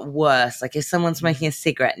well a lot worse. Like if someone's smoking a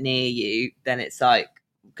cigarette near you, then it's like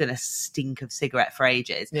gonna stink of cigarette for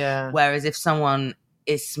ages. Yeah. Whereas if someone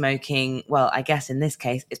is smoking, well, I guess in this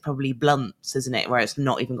case it's probably blunts, isn't it? Where it's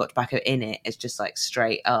not even got tobacco in it. It's just like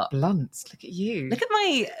straight up blunts. Look at you. Look at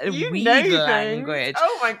my weed language.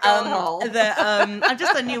 Oh my god. I'm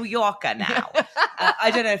just a New Yorker now.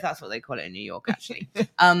 I don't know if that's what they call it in New York actually.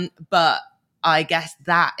 But I guess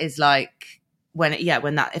that is like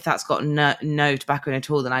if that's got no tobacco in it at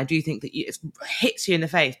all, then I do think that it hits you in the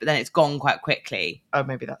face, but then it's gone quite quickly. Oh,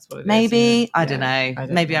 maybe that's what it is. Maybe I don't know.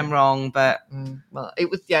 Maybe I'm wrong, but well, it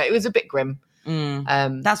was a bit grim.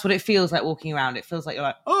 That's what it feels like walking around. It feels like you're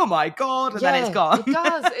like, oh my God, and then it's gone. It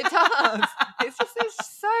does.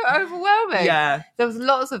 It's so overwhelming. Yeah. There was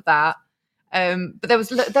lots of that. But there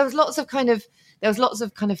was lots of kind of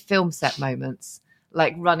film set moments,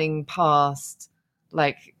 like running past,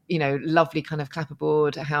 like, you know, lovely kind of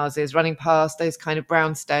clapperboard houses, running past those kind of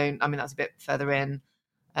brownstone. I mean, that's a bit further in.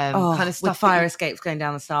 Kind of stuff with fire escapes going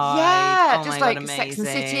down the side. Yeah, oh just my like God, Sex and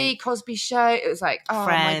amazing. City, Cosby Show. It was like, oh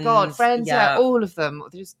Friends, my God, Friends, yeah. all of them.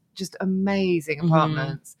 Just amazing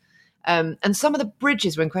apartments. And some of the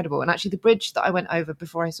bridges were incredible. And actually, the bridge that I went over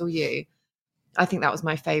before I saw you, I think that was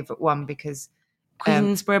my favourite one because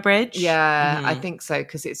Queensborough Bridge. Yeah, I think so,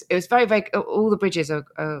 because it was very, very. All the bridges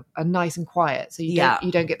are nice and quiet, so you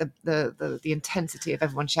don't get the intensity of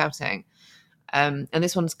everyone shouting. And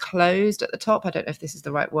this one's closed at the top. I don't know if this is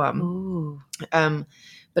the right one. Ooh.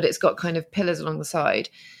 But it's got kind of pillars along the side,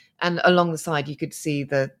 and along the side you could see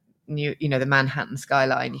the the Manhattan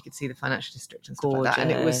skyline. You could see the financial district and stuff like that.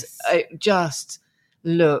 And it just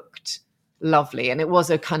looked lovely. And it was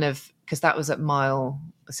a kind of, because that was at mile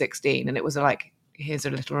 16, and it was like, here's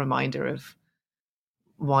a little reminder of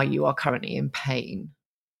why you are currently in pain.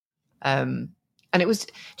 And it was,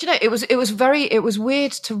 it was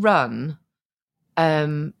weird to run.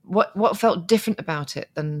 What felt different about it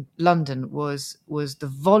than London was the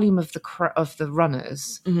volume of the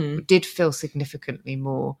runners did feel significantly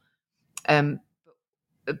more,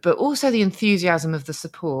 but also the enthusiasm of the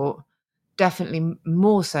support definitely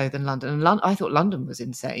more so than London. And I thought London was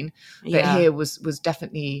insane, but here was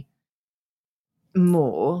definitely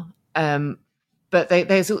more. But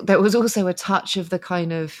there was also a touch of the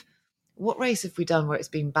kind of, what race have we done where it's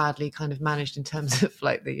been badly kind of managed in terms of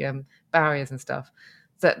like the barriers and stuff?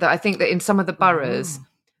 That I think that in some of the boroughs,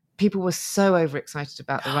 people were so overexcited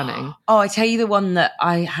about the running. Oh, I tell you, the one that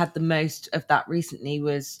I had the most of that recently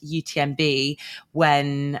was UTMB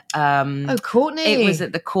when Courtney. It was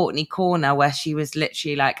at the Courtney Corner where she was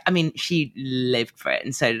literally like, I mean, she lived for it,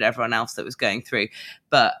 and so did everyone else that was going through,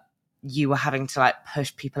 but you were having to like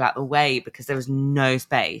push people out the way because there was no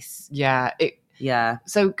space. Yeah.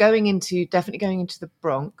 So definitely going into the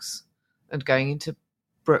Bronx and going into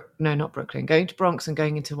not Brooklyn, going to Bronx and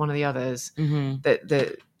going into one of the others,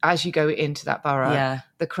 that as you go into that borough,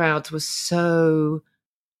 the crowds were so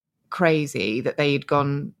crazy that they had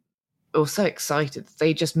gone, or so excited,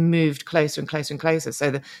 they just moved closer and closer and closer.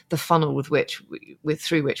 So the funnel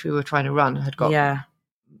through which we were trying to run had got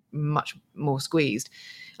much more squeezed.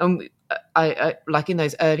 And I like in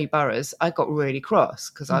those early boroughs, I got really cross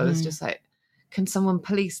because I was just like, can someone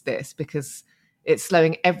police this? Because it's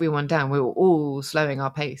slowing everyone down. We were all slowing our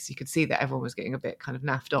pace. You could see that everyone was getting a bit kind of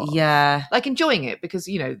naffed off. Yeah. Like enjoying it because,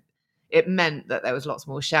 it meant that there was lots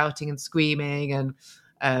more shouting and screaming and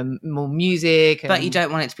more music. But you don't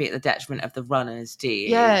want it to be at the detriment of the runners, do you?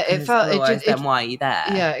 Yeah, it felt... Then why are you there?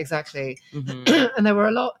 Yeah, exactly. And there were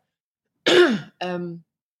a lot...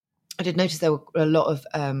 I did notice there were a lot of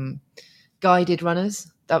guided runners.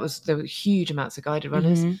 There were huge amounts of guided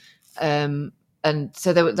runners. And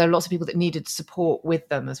so there were lots of people that needed support with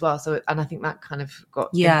them as well. So, and I think that kind of got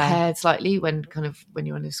impaired slightly when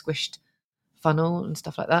you're in a squished funnel and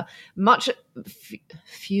stuff like that. Much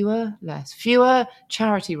fewer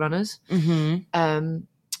charity runners than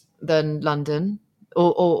London,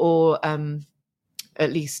 or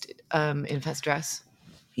at least in Fet's Dress.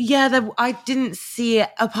 Yeah, I didn't see it,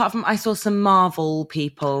 apart from I saw some Marvel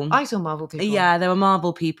people. I saw Marvel people. Yeah, there were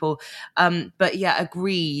Marvel people. But yeah,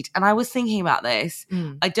 agreed. And I was thinking about this.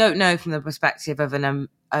 I don't know from the perspective of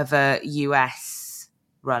a US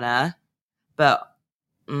runner, but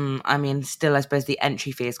I mean, still, I suppose the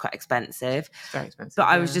entry fee is quite expensive. It's very expensive. But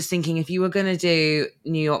I was just thinking, if you were going to do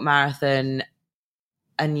New York Marathon,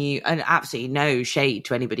 and absolutely no shade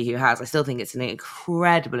to anybody who has, I still think it's an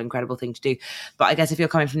incredible thing to do. But I guess if you're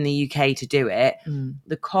coming from the UK to do it,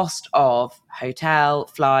 the cost of hotel,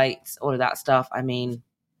 flights, all of that stuff, I mean, I'm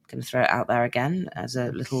going to throw it out there again as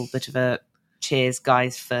a little bit of a cheers,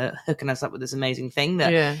 guys, for hooking us up with this amazing thing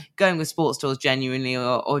that going with sports tours genuinely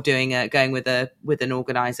or going with an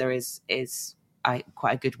organizer is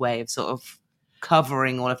quite a good way of sort of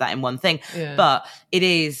covering all of that in one thing. But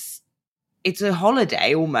it's a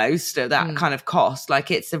holiday almost at that kind of cost. Like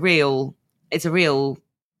it's a real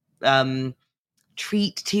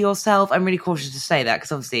treat to yourself. I'm really cautious to say that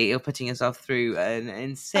because obviously you're putting yourself through an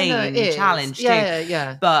insane challenge too.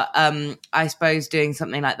 Yeah. But I suppose doing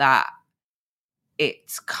something like that, it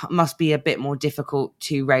must be a bit more difficult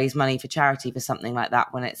to raise money for charity for something like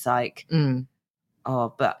that when it's like, but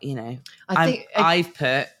I've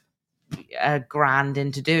put $1,000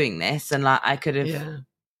 into doing this, and like I could have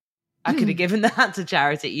I could have given that to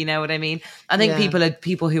charity. You know what I mean? I think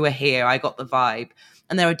people who are here, I got the vibe.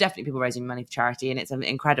 And there are definitely people raising money for charity, and it's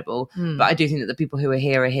incredible. But I do think that the people who are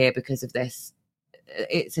here because of this.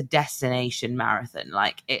 It's a destination marathon.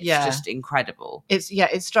 Like, it's just incredible.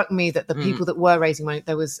 It struck me that the people that were raising money,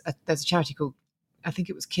 there's a charity called, I think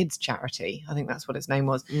it was Kids Charity. I think that's what its name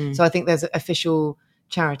was. So I think there's official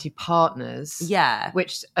charity partners. Yeah.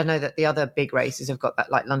 Which I know that the other big races have got that,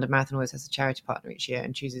 like London Marathon always has a charity partner each year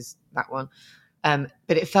and chooses that one. But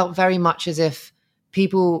it felt very much as if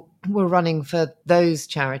people were running for those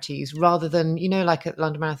charities rather than, like at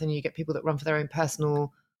London Marathon, you get people that run for their own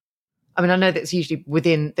personal. I mean, I know that's usually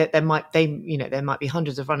within that there might be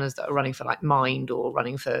hundreds of runners that are running for like Mind or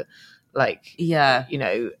running for like,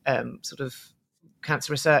 sort of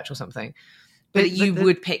cancer research or something. But you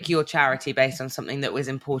would pick your charity based on something that was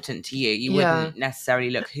important to you. You wouldn't necessarily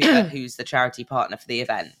look who's the charity partner for the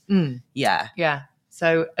event. Yeah. Yeah.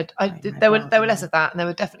 So there were less of that, and there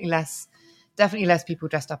were definitely less people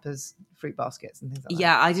dressed up as fruit baskets and things like that.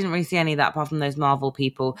 Yeah, I didn't really see any of that apart from those Marvel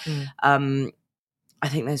people. I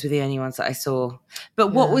think those were the only ones that I saw. But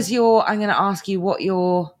what was I'm going to ask you what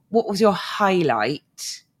was your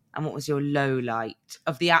highlight and what was your low light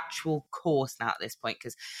of the actual course now at this point?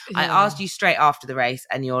 Because I asked you straight after the race,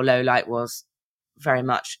 and your low light was very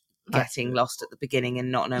much getting lost at the beginning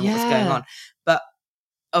and not knowing what was going on. But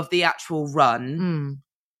of the actual run,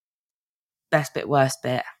 best bit, worst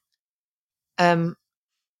bit. Oh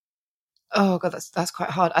God, that's quite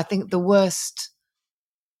hard. I think the worst,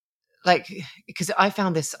 like, because I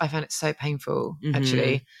found it so painful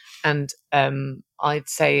actually, and I'd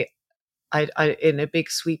say I in a big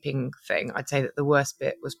sweeping thing, I'd say that the worst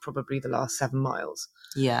bit was probably the last 7 miles.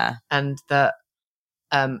 Yeah, and that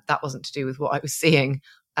wasn't to do with what I was seeing.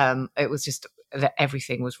 It was just that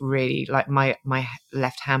everything was really, like, my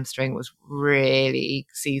left hamstring was really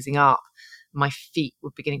seizing up. My feet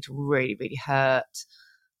were beginning to really, really hurt.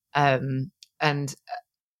 And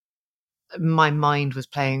my mind was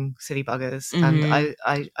playing silly buggers, and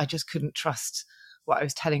I just couldn't trust what I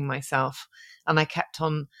was telling myself. And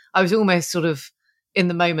I was almost sort of in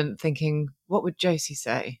the moment thinking, what would Josie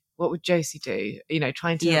say? What would Josie do?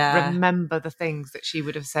 Trying to remember the things that she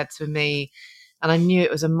would have said to me. And I knew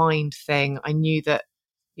it was a mind thing. I knew that,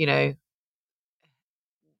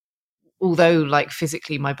 although like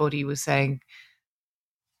physically my body was saying,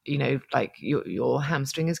 like your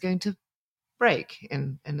hamstring is going to break,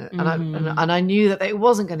 and I knew that it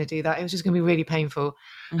wasn't going to do that. It was just going to be really painful,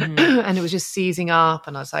 and it was just seizing up.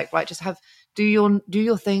 And I was like, right, just do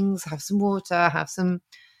your things, have some water, have some,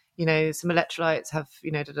 some electrolytes, have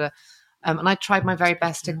and I tried my very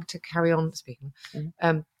best to carry on speaking.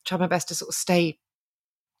 Tried my best to sort of stay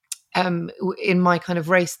in my kind of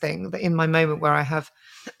race thing, in my moment where I have,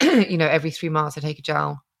 every 3 miles I take a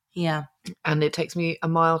gel. Yeah. And it takes me a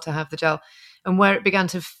mile to have the gel. And where it began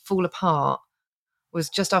to fall apart was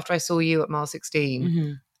just after I saw you at mile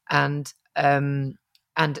 16. And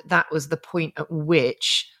that was the point at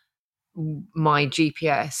which my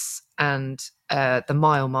GPS and the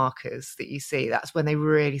mile markers that you see, that's when they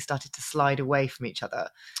really started to slide away from each other.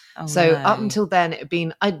 Up until then, it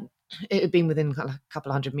had been within a couple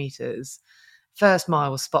of 100 meters. First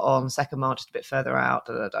mile was spot on, second mile just a bit further out,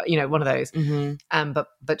 one of those.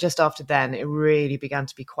 But just after then, it really began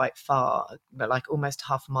to be quite far, but like almost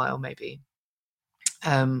half a mile maybe.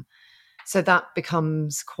 So that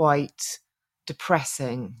becomes quite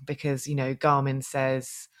depressing because, Garmin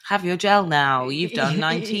says, have your gel now, you've done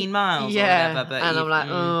 19 miles or whatever. But and I'm like,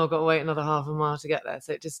 I've got to wait another half a mile to get there.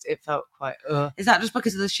 So it felt quite Is that just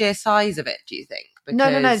because of the sheer size of it, do you think? Because... No,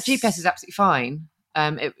 the GPS is absolutely fine.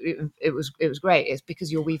 It was great. It's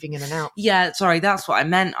because you're weaving in and out. Yeah, sorry, that's what I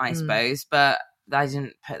meant, I suppose, but I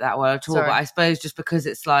didn't put that word at all. Sorry. But I suppose just because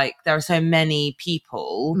it's like there are so many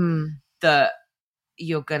people that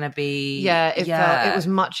you're gonna be. It was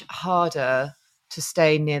much harder to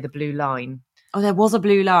stay near the blue line. Oh, there was a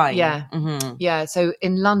blue line. Yeah, yeah. So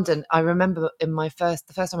in London, I remember in the first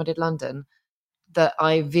time I did London, that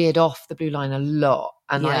I veered off the blue line a lot,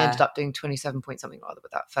 and I ended up doing 27 point something rather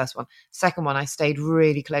with that first one. Second one, I stayed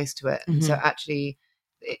really close to it. So actually,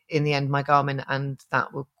 in the end, my Garmin and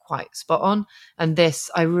that were quite spot on. And this,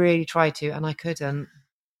 I really tried to, and I couldn't.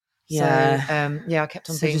 Yeah. So, I kept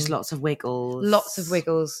on being just lots of wiggles. Lots of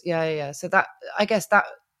wiggles. Yeah. So that, I guess that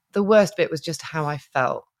the worst bit was just how I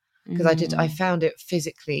felt, because I found it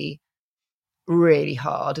physically really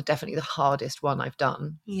hard. Definitely the hardest one I've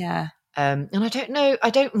done. Yeah. And I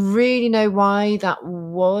don't really know why that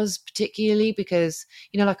was particularly, because,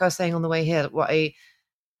 like I was saying on the way here,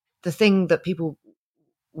 the thing that people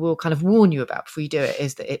will kind of warn you about before you do it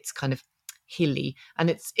is that it's kind of hilly, and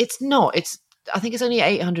it's I think it's only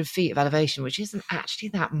 800 feet of elevation, which isn't actually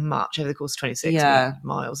that much over the course of 26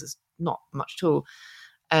 miles. It's not much at all.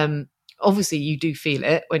 Obviously you do feel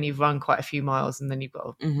it when you've run quite a few miles, and then you've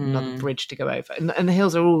got another bridge to go over, and the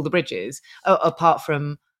hills are all the bridges, apart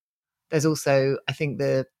from there's also, I think,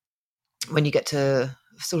 when you get to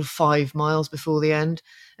sort of 5 miles before the end,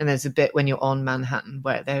 and there's a bit when you're on Manhattan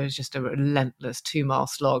where there is just a relentless 2-mile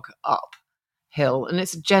slog uphill, and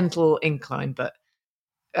it's a gentle incline, but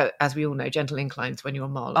as we all know, gentle inclines when you're a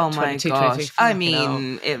mile. Like 22, my gosh! 23, I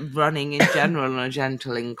mean, running in general on a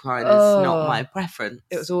gentle incline is not my preference.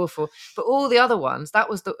 It was awful. But all the other ones, that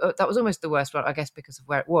was almost the worst one, I guess, because of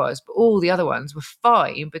where it was. But all the other ones were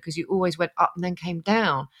fine because you always went up and then came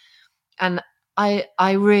down, and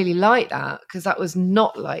I really like that, because that was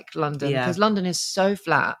not like London, because London is so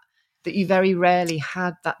flat that you very rarely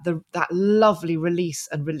had that lovely release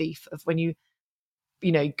and relief of when you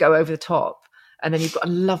go over the top. And then you've got a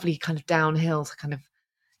lovely kind of downhill to kind of,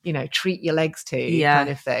 treat your legs to kind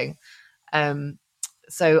of thing.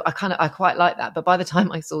 So I quite like that. But by the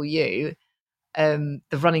time I saw you, the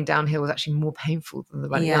running downhill was actually more painful than the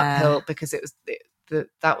running uphill, because it was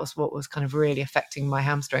that was what was kind of really affecting my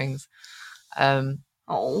hamstrings.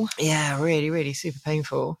 Yeah, really, really super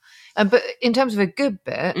painful. But in terms of a good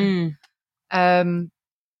bit, there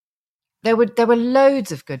were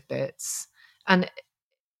loads of good bits, and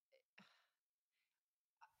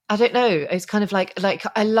I don't know. It's kind of like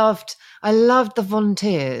I loved the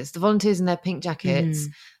volunteers in their pink jackets.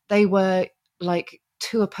 They were like,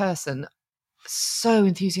 to a person, so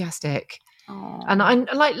enthusiastic. And I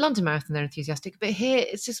like London Marathon, they're enthusiastic, but here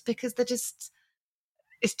it's just because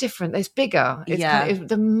it's different. It's bigger. It's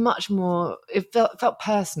they're much more. It felt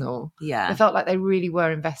personal. Yeah, it felt like they really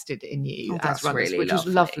were invested in you as runners, which was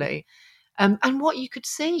lovely. And what you could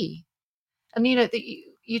see, and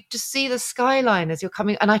you just see the skyline as you're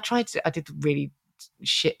coming. And I did really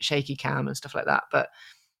shaky cam and stuff like that, but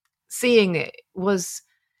seeing it was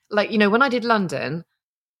like, when I did London,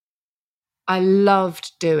 I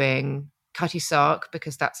loved doing Cutty Sark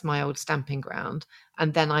because that's my old stamping ground.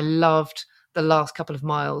 And then I loved the last couple of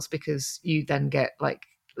miles because you then get like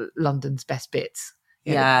London's best bits.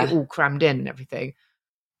 It all crammed in and everything.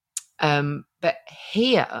 But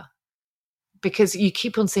here, because you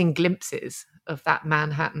keep on seeing glimpses of that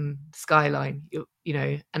Manhattan skyline,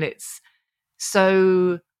 and it's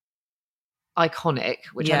so iconic,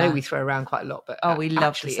 which I know we throw around quite a lot, but we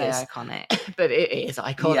love to say iconic. But it is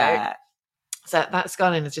iconic. Yeah. So that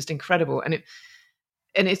skyline is just incredible, and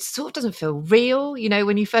it sort of doesn't feel real,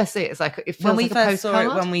 when you first see it. It's like it feels when we like first saw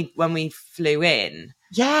it when we flew in.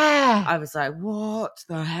 Yeah, I was like, what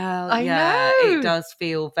the hell? I know. It does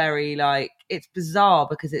feel very like, it's bizarre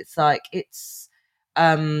because it's like it's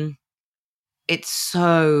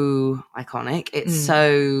so iconic. It's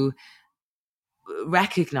so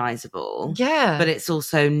recognizable. Yeah. But it's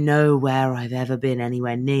also nowhere I've ever been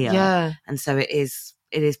anywhere near. Yeah. And so it is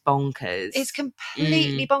bonkers. It's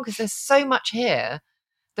completely bonkers. There's so much here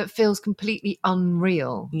that feels completely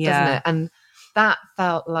unreal, doesn't it? And that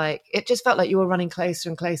just felt like you were running closer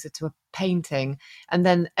and closer to a painting. And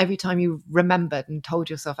then every time you remembered and told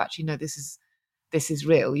yourself, actually, no, this is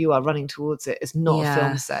real, you are running towards it. It's not a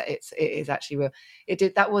film set. It is actually real.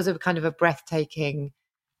 That was a kind of a breathtaking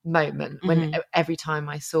moment when every time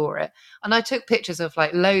I saw it. And I took pictures of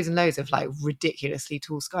like loads and loads of like ridiculously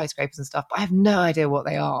tall skyscrapers and stuff, but I have no idea what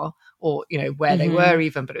they are or, where they were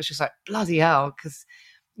even, but it was just like, bloody hell, because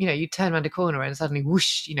you turn around a corner and suddenly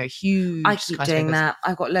whoosh, huge. I keep doing that.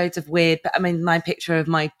 I've got loads of weird, but I mean, my picture of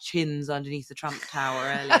my chins underneath the Trump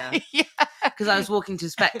Tower earlier. Because I was walking to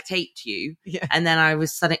spectate you, and then I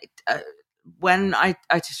was suddenly when I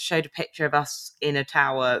just showed a picture of us in a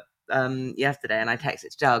tower yesterday, and I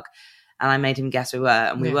texted to Doug, and I made him guess we were,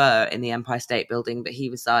 and we were in the Empire State Building, but he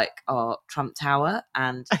was like, "Oh, Trump Tower,"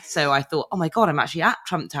 and so I thought, "Oh my god, I'm actually at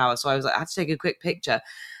Trump Tower." So I was like, I had to take a quick picture.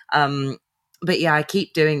 But yeah, I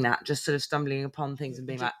keep doing that, just sort of stumbling upon things and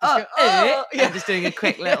being like, and just doing a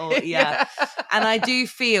quick little, And I do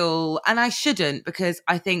feel, and I shouldn't, because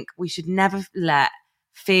I think we should never let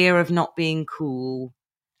fear of not being cool,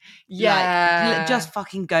 just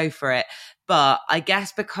fucking go for it. But I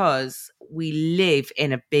guess because we live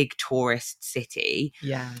in a big tourist city,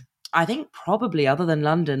 I think probably other than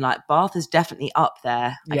London, like Bath is definitely up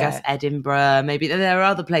there. I guess Edinburgh, maybe there are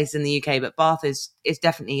other places in the UK, but Bath is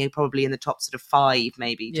definitely probably in the top sort of 5,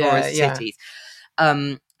 maybe tourist cities.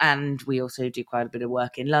 And we also do quite a bit of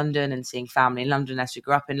work in London and seeing family in London as we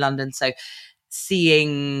grew up in London. So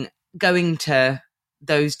going to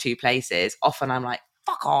those two places, often I'm like,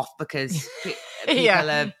 fuck off, because people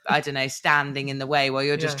Yeah. are, I don't know, standing in the way while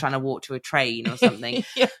you're just trying to walk to a train or something.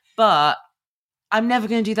 Yeah. But I'm never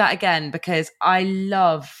going to do that again, because I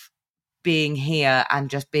love being here and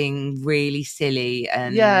just being really silly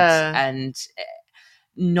and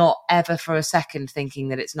not ever for a second thinking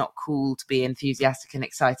that it's not cool to be enthusiastic and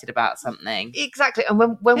excited about something. Exactly. And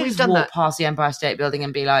when we've done walk that, past the Empire State Building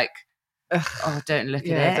and be like, oh, don't look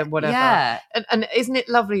at it. Whatever. Yeah. And isn't it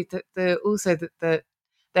lovely that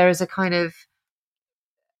there is a kind of,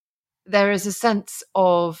 there is a sense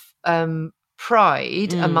of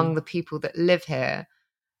pride among the people that live here,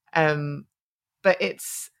 but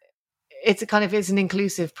it's a kind of, it's an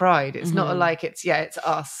inclusive pride. It's not like it's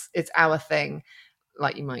us, it's our thing,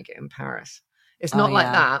 like you might get in Paris. It's not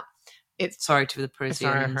like that. It's sorry to the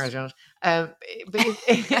Parisians. But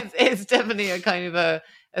it's definitely a kind of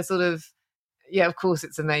a sort of, yeah, of course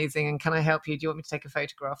it's amazing. And can I help you? Do you want me to take a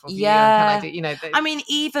photograph of you? And can I do, I mean,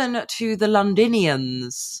 even to the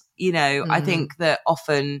Londonians, I think that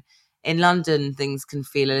often in London things can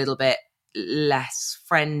feel a little bit less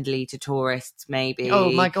friendly to tourists, maybe.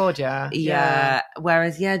 Oh my God, yeah.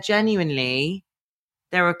 Whereas, genuinely,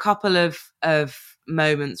 there were a couple of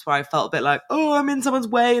moments where I felt a bit like, oh, I'm in someone's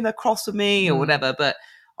way and they're cross with me or whatever. But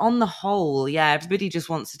on the whole, everybody just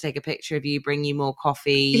wants to take a picture of you, bring you more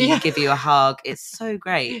coffee, give you a hug. It's so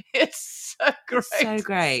great. It's so great. So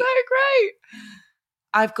great. So great.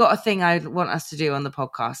 I've got a thing I want us to do on the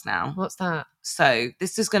podcast now. What's that? So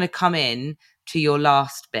this is going to come in to your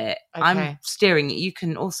last bit. Okay. I'm steering. You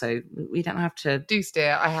can also, we don't have to. Do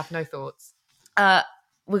steer. I have no thoughts.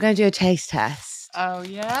 We're going to do a taste test. Oh,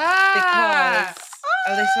 yeah.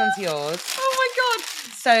 Because, this one's yours. Oh, my God.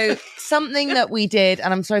 So something that we did,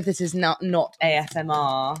 and I'm sorry if this is not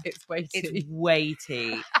ASMR. It's weighty. It's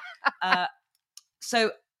weighty.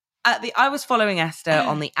 So I was following Esther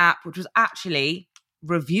on the app, which was actually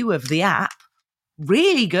review of the app.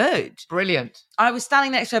 Really good. Brilliant. I was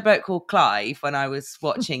standing next to a bloke called Clive when I was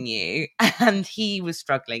watching you, and he was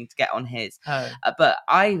struggling to get on his. But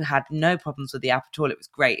I had no problems with the app at all. It was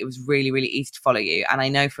great. It was really, really easy to follow you. And I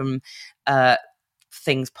know from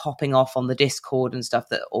things popping off on the Discord and stuff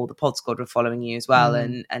that all the Pod Squad were following you as well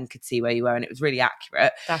and could see where you were. And it was really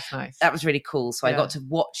accurate. That's nice. That was really cool. So I got to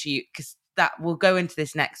watch you, because that we'll go into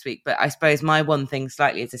this next week. But I suppose my one thing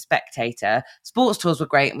slightly as a spectator, sports tours were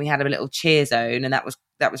great and we had a little cheer zone and that was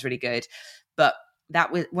really good. But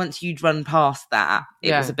that was, once you'd run past that,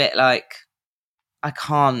 it was a bit like, I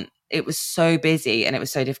can't, it was so busy and it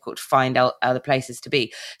was so difficult to find out other places to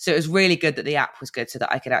be. So it was really good that the app was good so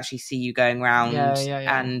that I could actually see you going around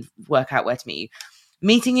and work out where to meet you.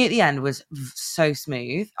 Meeting you at the end was so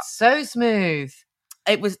smooth. So smooth.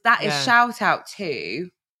 It was, that is shout out to,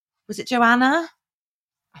 was it Joanna?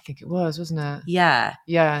 I think it was, wasn't it? Yeah.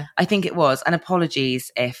 Yeah. I think it was. And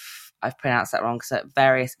apologies if I've pronounced that wrong,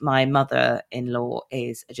 because my mother-in-law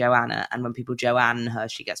is a Joanna, and when people Joanne her,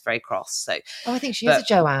 she gets very cross. So, I think she is a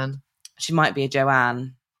Joanne. She might be a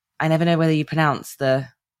Joanne. I never know whether you pronounce I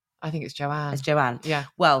think it's Joanne. It's Joanne. Yeah.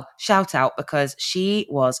 Well, shout out, because she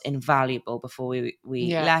was invaluable before we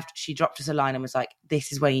left. She dropped us a line and was like,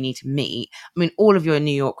 this is where you need to meet. I mean, all of your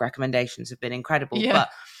New York recommendations have been incredible, but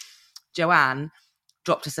Joanne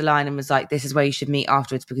dropped us a line and was like, this is where you should meet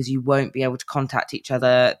afterwards, because you won't be able to contact each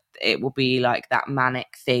other. It will be like that manic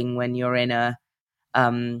thing when you're in a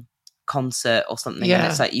concert or something, and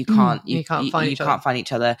it's like you can't find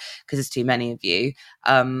each other because there's too many of you.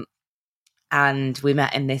 And we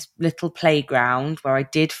met in this little playground where I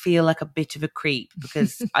did feel like a bit of a creep,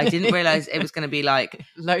 because I didn't realize it was going to be like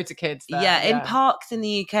loads of kids there. In parks in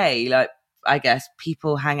the UK, like, I guess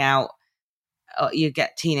people hang out. You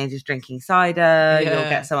get teenagers drinking cider, you'll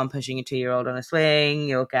get someone pushing a 2-year-old on a swing,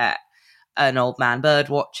 you'll get an old man bird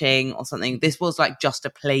watching or something. This was like just a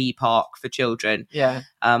play park for children.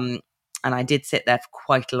 And I did sit there for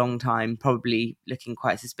quite a long time, probably looking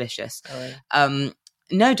quite suspicious.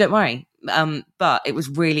 No, don't worry. But it was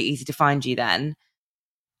really easy to find you then.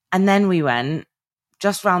 And then we went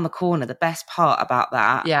just round the corner. The best part about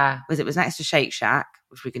that was it was next to Shake Shack,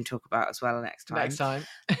 which we can talk about as well next time.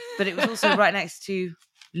 But it was also right next to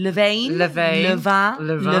Levain,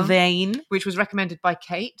 which was recommended by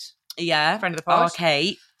Kate. Yeah. Friend of the pod.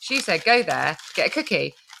 Kate. She said, go there, get a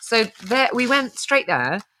cookie. So there, we went straight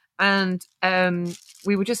there, and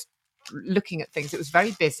we were just looking at things. It was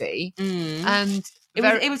very busy. And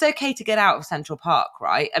it was okay to get out of Central Park,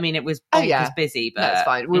 right? I mean, it was busy, but that's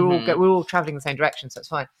fine. We were all traveling the same direction, so it's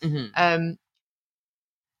fine.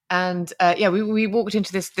 We walked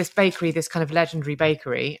into this bakery, this kind of legendary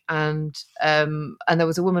bakery, and there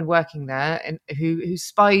was a woman working there who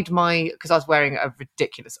spied because I was wearing a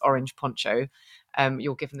ridiculous orange poncho,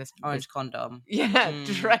 you're given this Orange condom. Yeah,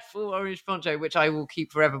 dreadful orange poncho, which I will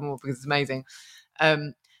keep forevermore because it's amazing.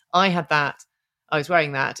 I had that. I was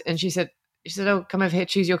wearing that, and she said, "Oh, come over here,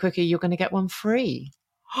 choose your cookie. You're going to get one free."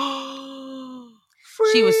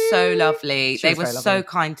 She was so lovely. She They was were very so lovely.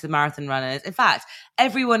 kind to the marathon runners. In fact,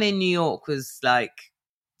 everyone in New York was like,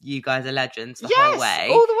 "You guys are legends the whole way."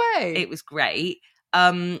 all the way. It was great.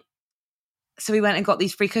 So we went and got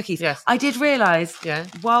these free cookies. Yes. I did realise Yeah.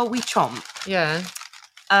 while we chomp, Yeah.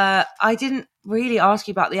 I didn't really ask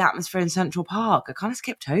you about the atmosphere in Central Park. I kind of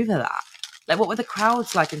skipped over that. Like, what were the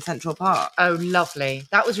crowds like in Central Park? Oh, lovely.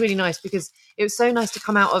 That was really nice because it was so nice to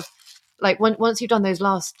come out of, like, once you've done those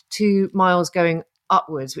last 2 miles going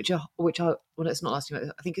upwards, which are well, it's not last 2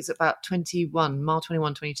 miles. I think it's about 21, mile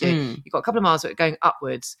 21, 22. You've got a couple of miles going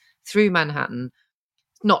upwards through Manhattan.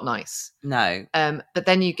 Not nice. No. But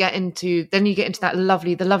then you get into that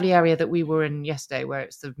lovely area that we were in yesterday, where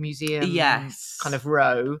it's the museum kind of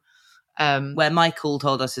row. Where Michael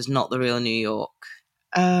told us is not the real New York.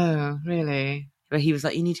 Oh, really? Where he was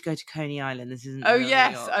like, you need to go to Coney Island. This isn't Oh, real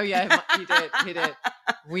yes. New York. Oh, yeah. He did.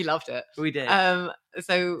 We loved it. We did.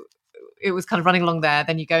 So it was kind of running along there.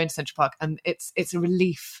 Then you go into Central Park, and it's a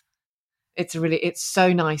relief. It's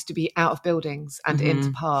so nice to be out of buildings and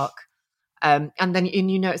into park. And then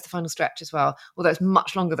it's the final stretch as well. Although it's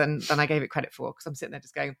much longer than I gave it credit for, because I'm sitting there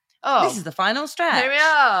just going, "Oh, this is the final stretch. Here we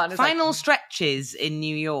are." And it's Final stretches in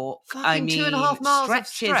New York. I mean, 2.5 miles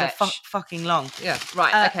stretches of stretch. are fucking long. Yeah,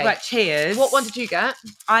 right. Okay, right. Cheers. What one did you get?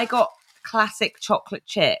 I got classic chocolate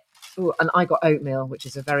chip. Ooh, and I got oatmeal, which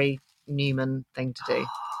is a very Newman thing to do.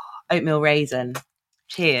 Oatmeal raisin.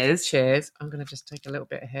 Cheers. Cheers. I'm going to just take a little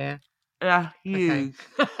bit here. Huge.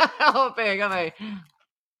 Okay. How big are they?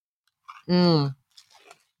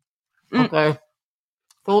 Okay.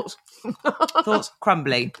 Thoughts? Thoughts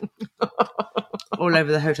crumbly all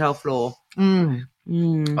over the hotel floor. Oh,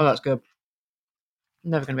 that's good.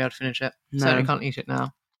 Never going to be able to finish it. No. Certainly can't eat it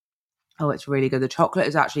now. Oh, it's really good. The chocolate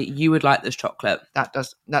is actually, you would like this chocolate.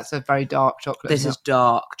 That's a very dark chocolate. This isn't is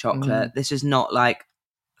dark chocolate. This is not like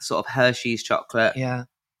sort of Hershey's chocolate. it? Yeah.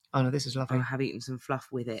 Oh no, this is lovely. I have eaten some fluff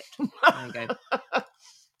with it. There you go.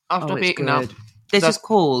 After it's eating now. good. This is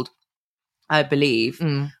called, I believe,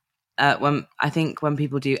 Mm. when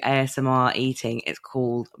people do ASMR eating, it's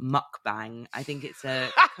called mukbang. I think it's a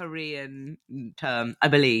Korean term. I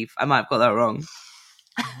believe. I might have got that wrong.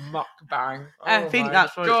 Mukbang. I think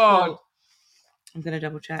that's what it's called. I'm going to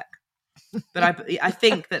double check. But I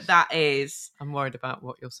think that is I'm worried about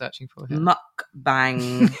what you're searching for here.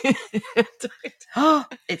 mukbang. Oh,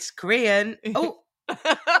 it's Korean. Oh.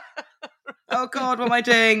 Oh God, what am I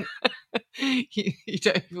doing? you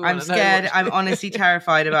don't even I'm wanna know scared. what- I'm honestly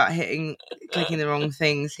terrified about clicking the wrong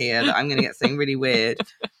things here, that I'm going to get something really weird.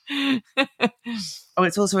 Oh,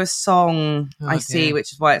 it's also a song, Oh, I see, dear.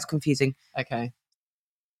 which is why it's confusing. Okay.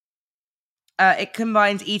 It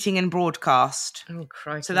combines eating and broadcast. Oh,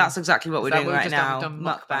 crikey. So that's exactly what Is we're that doing what we've right just now. done?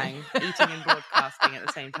 Mukbang. Eating and broadcasting at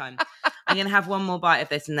the same time. I'm going to have one more bite of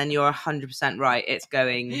this and then you're 100% right. It's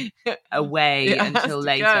going away It has until to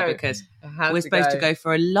later go. because It has we're supposed to go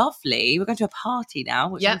for we're going to a party now,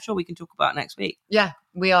 which Yeah. I'm sure we can talk about next week. Yeah,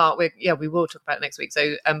 we are. We will talk about it next week.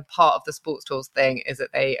 So part of the sports tours thing is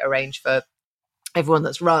that they arrange for everyone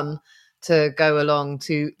that's run to go along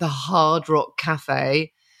to the Hard Rock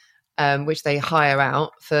Cafe, which they hire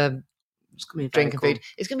out for It's going to be drink and food.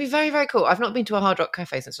 It's going to be very, very cool. I've not been to a Hard Rock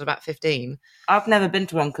Cafe since I was about 15. I've never been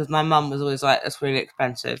to one because my mum was always like, "That's really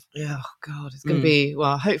expensive." Yeah, oh God, it's going to be,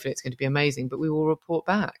 well, hopefully it's going to be amazing, but we will report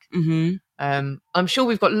back. Mm-hmm. I'm sure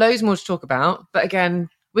we've got loads more to talk about, but again,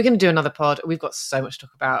 we're going to do another pod. We've got so much to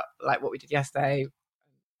talk about, like what we did yesterday.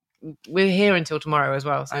 We're here until tomorrow as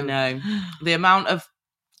well. So. I know. The amount of,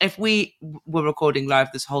 if we were recording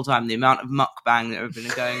live this whole time, the amount of mukbang that have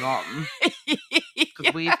been going on,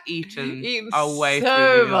 because we've eaten our way through so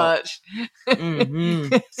New York. much.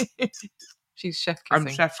 Mhm. She's chef I'm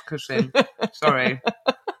kissing. chef kissing. Sorry.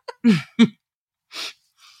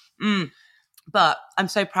 But I'm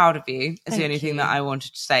so proud of you. It's the Thank only thing you. that I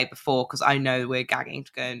wanted to say before, because I know we're gagging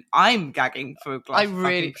to go. And I'm gagging for a glass of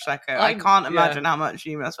fucking Prosecco. I can't imagine how much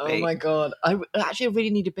you must be. Oh my God. I really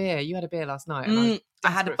need a beer. You had a beer last night. and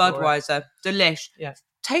I had a desperate for it. Budweiser. Delish. Yes.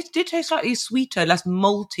 Did taste slightly sweeter, less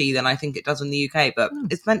malty than I think it does in the UK, but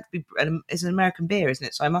it's meant to be. It's an American beer, isn't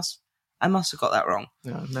it? So I must have got that wrong.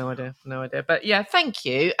 No idea. But yeah, thank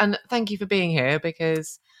you. And thank you for being here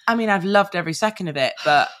because I mean, I've loved every second of it,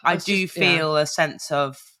 but I It's do just- yeah. feel a sense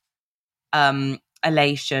of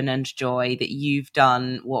elation and joy that you've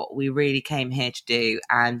done what we really came here to do,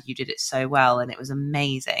 and you did it so well, and it was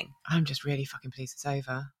amazing. I'm just really fucking pleased it's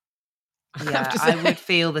over. Yeah, I would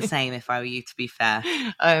feel the same if I were you, to be fair.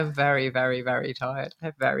 I am very, very, very tired. I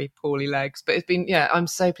have very poorly legs. But it's been, I'm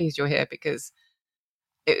so pleased you're here because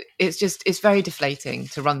it's very deflating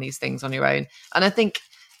to run these things on your own. And I think,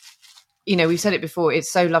 we've said it before,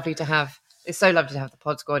 it's so lovely to have the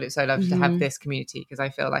Pod Squad. It's so lovely to have this community because I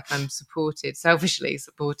feel like I'm selfishly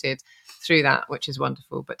supported through that, which is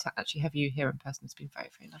wonderful. But to actually have you here in person has been very,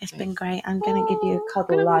 very lovely. It's been great. I'm going to give you a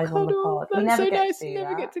cuddle live on the pod. That's so nice. You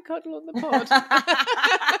never get to cuddle on the pod.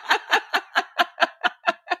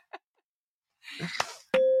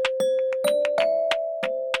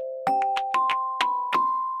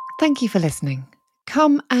 Thank you for listening.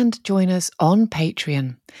 Come and join us on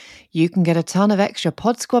Patreon. You can get a ton of extra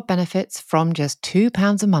Pod Squad benefits from just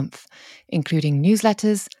 £2 a month, including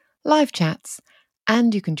newsletters, live chats,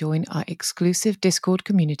 and you can join our exclusive Discord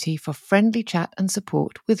community for friendly chat and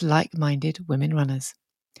support with like-minded women runners.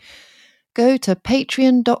 Go to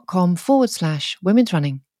patreon.com/women's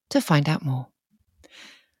running to find out more.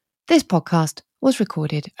 This podcast was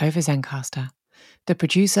recorded over Zencastr. The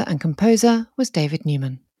producer and composer was David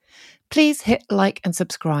Newman. Please hit like and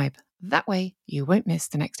subscribe. That way you won't miss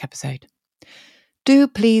the next episode. Do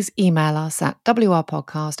please email us at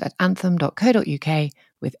wrpodcast@anthem.co.uk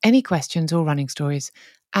with any questions or running stories,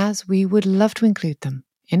 as we would love to include them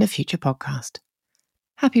in a future podcast.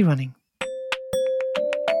 Happy running.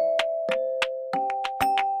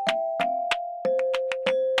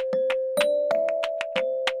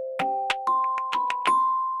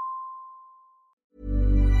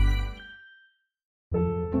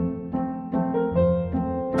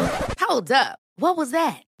 Hold up. What was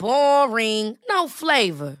that? Boring. No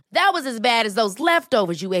flavor. That was as bad as those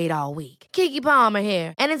leftovers you ate all week. Keke Palmer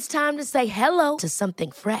here. And it's time to say hello to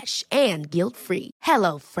something fresh and guilt-free.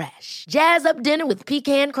 Hello Fresh. Jazz up dinner with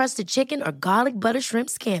pecan-crusted chicken or garlic butter shrimp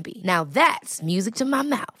scampi. Now that's music to my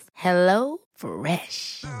mouth. Hello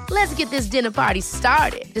Fresh. Let's get this dinner party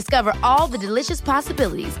started. Discover all the delicious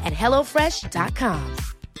possibilities at HelloFresh.com.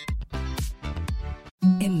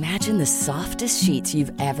 Imagine the softest sheets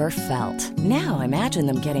you've ever felt. Now imagine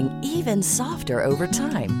them getting even softer over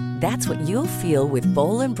time. That's what you'll feel with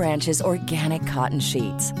Boll & Branch's organic cotton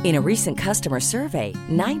sheets. In a recent customer survey,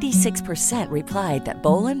 96% replied that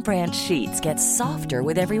Boll & Branch sheets get softer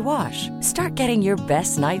with every wash. Start getting your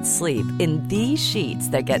best night's sleep in these sheets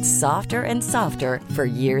that get softer and softer for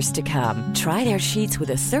years to come. Try their sheets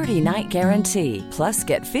with a 30-night guarantee. Plus,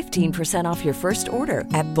 get 15% off your first order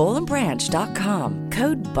at bollandbranch.com.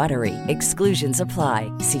 Code BUTTERY. Exclusions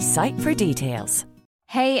apply. See site for details.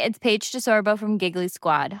 Hey, it's Paige DeSorbo from Giggly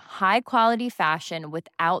Squad. High quality fashion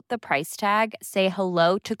without the price tag. Say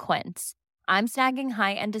hello to Quince. I'm snagging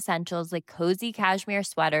high-end essentials like cozy cashmere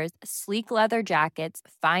sweaters, sleek leather jackets,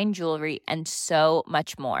 fine jewelry, and so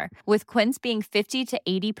much more. With Quince being 50 to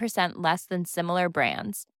 80% less than similar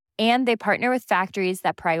brands. And they partner with factories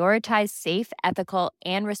that prioritize safe, ethical,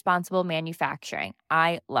 and responsible manufacturing.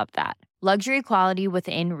 I love that. Luxury quality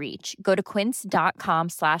within reach. Go to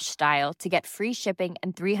quince.com/style to get free shipping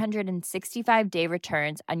and 365-day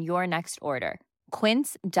returns on your next order.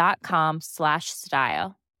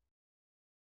 Quince.com/style.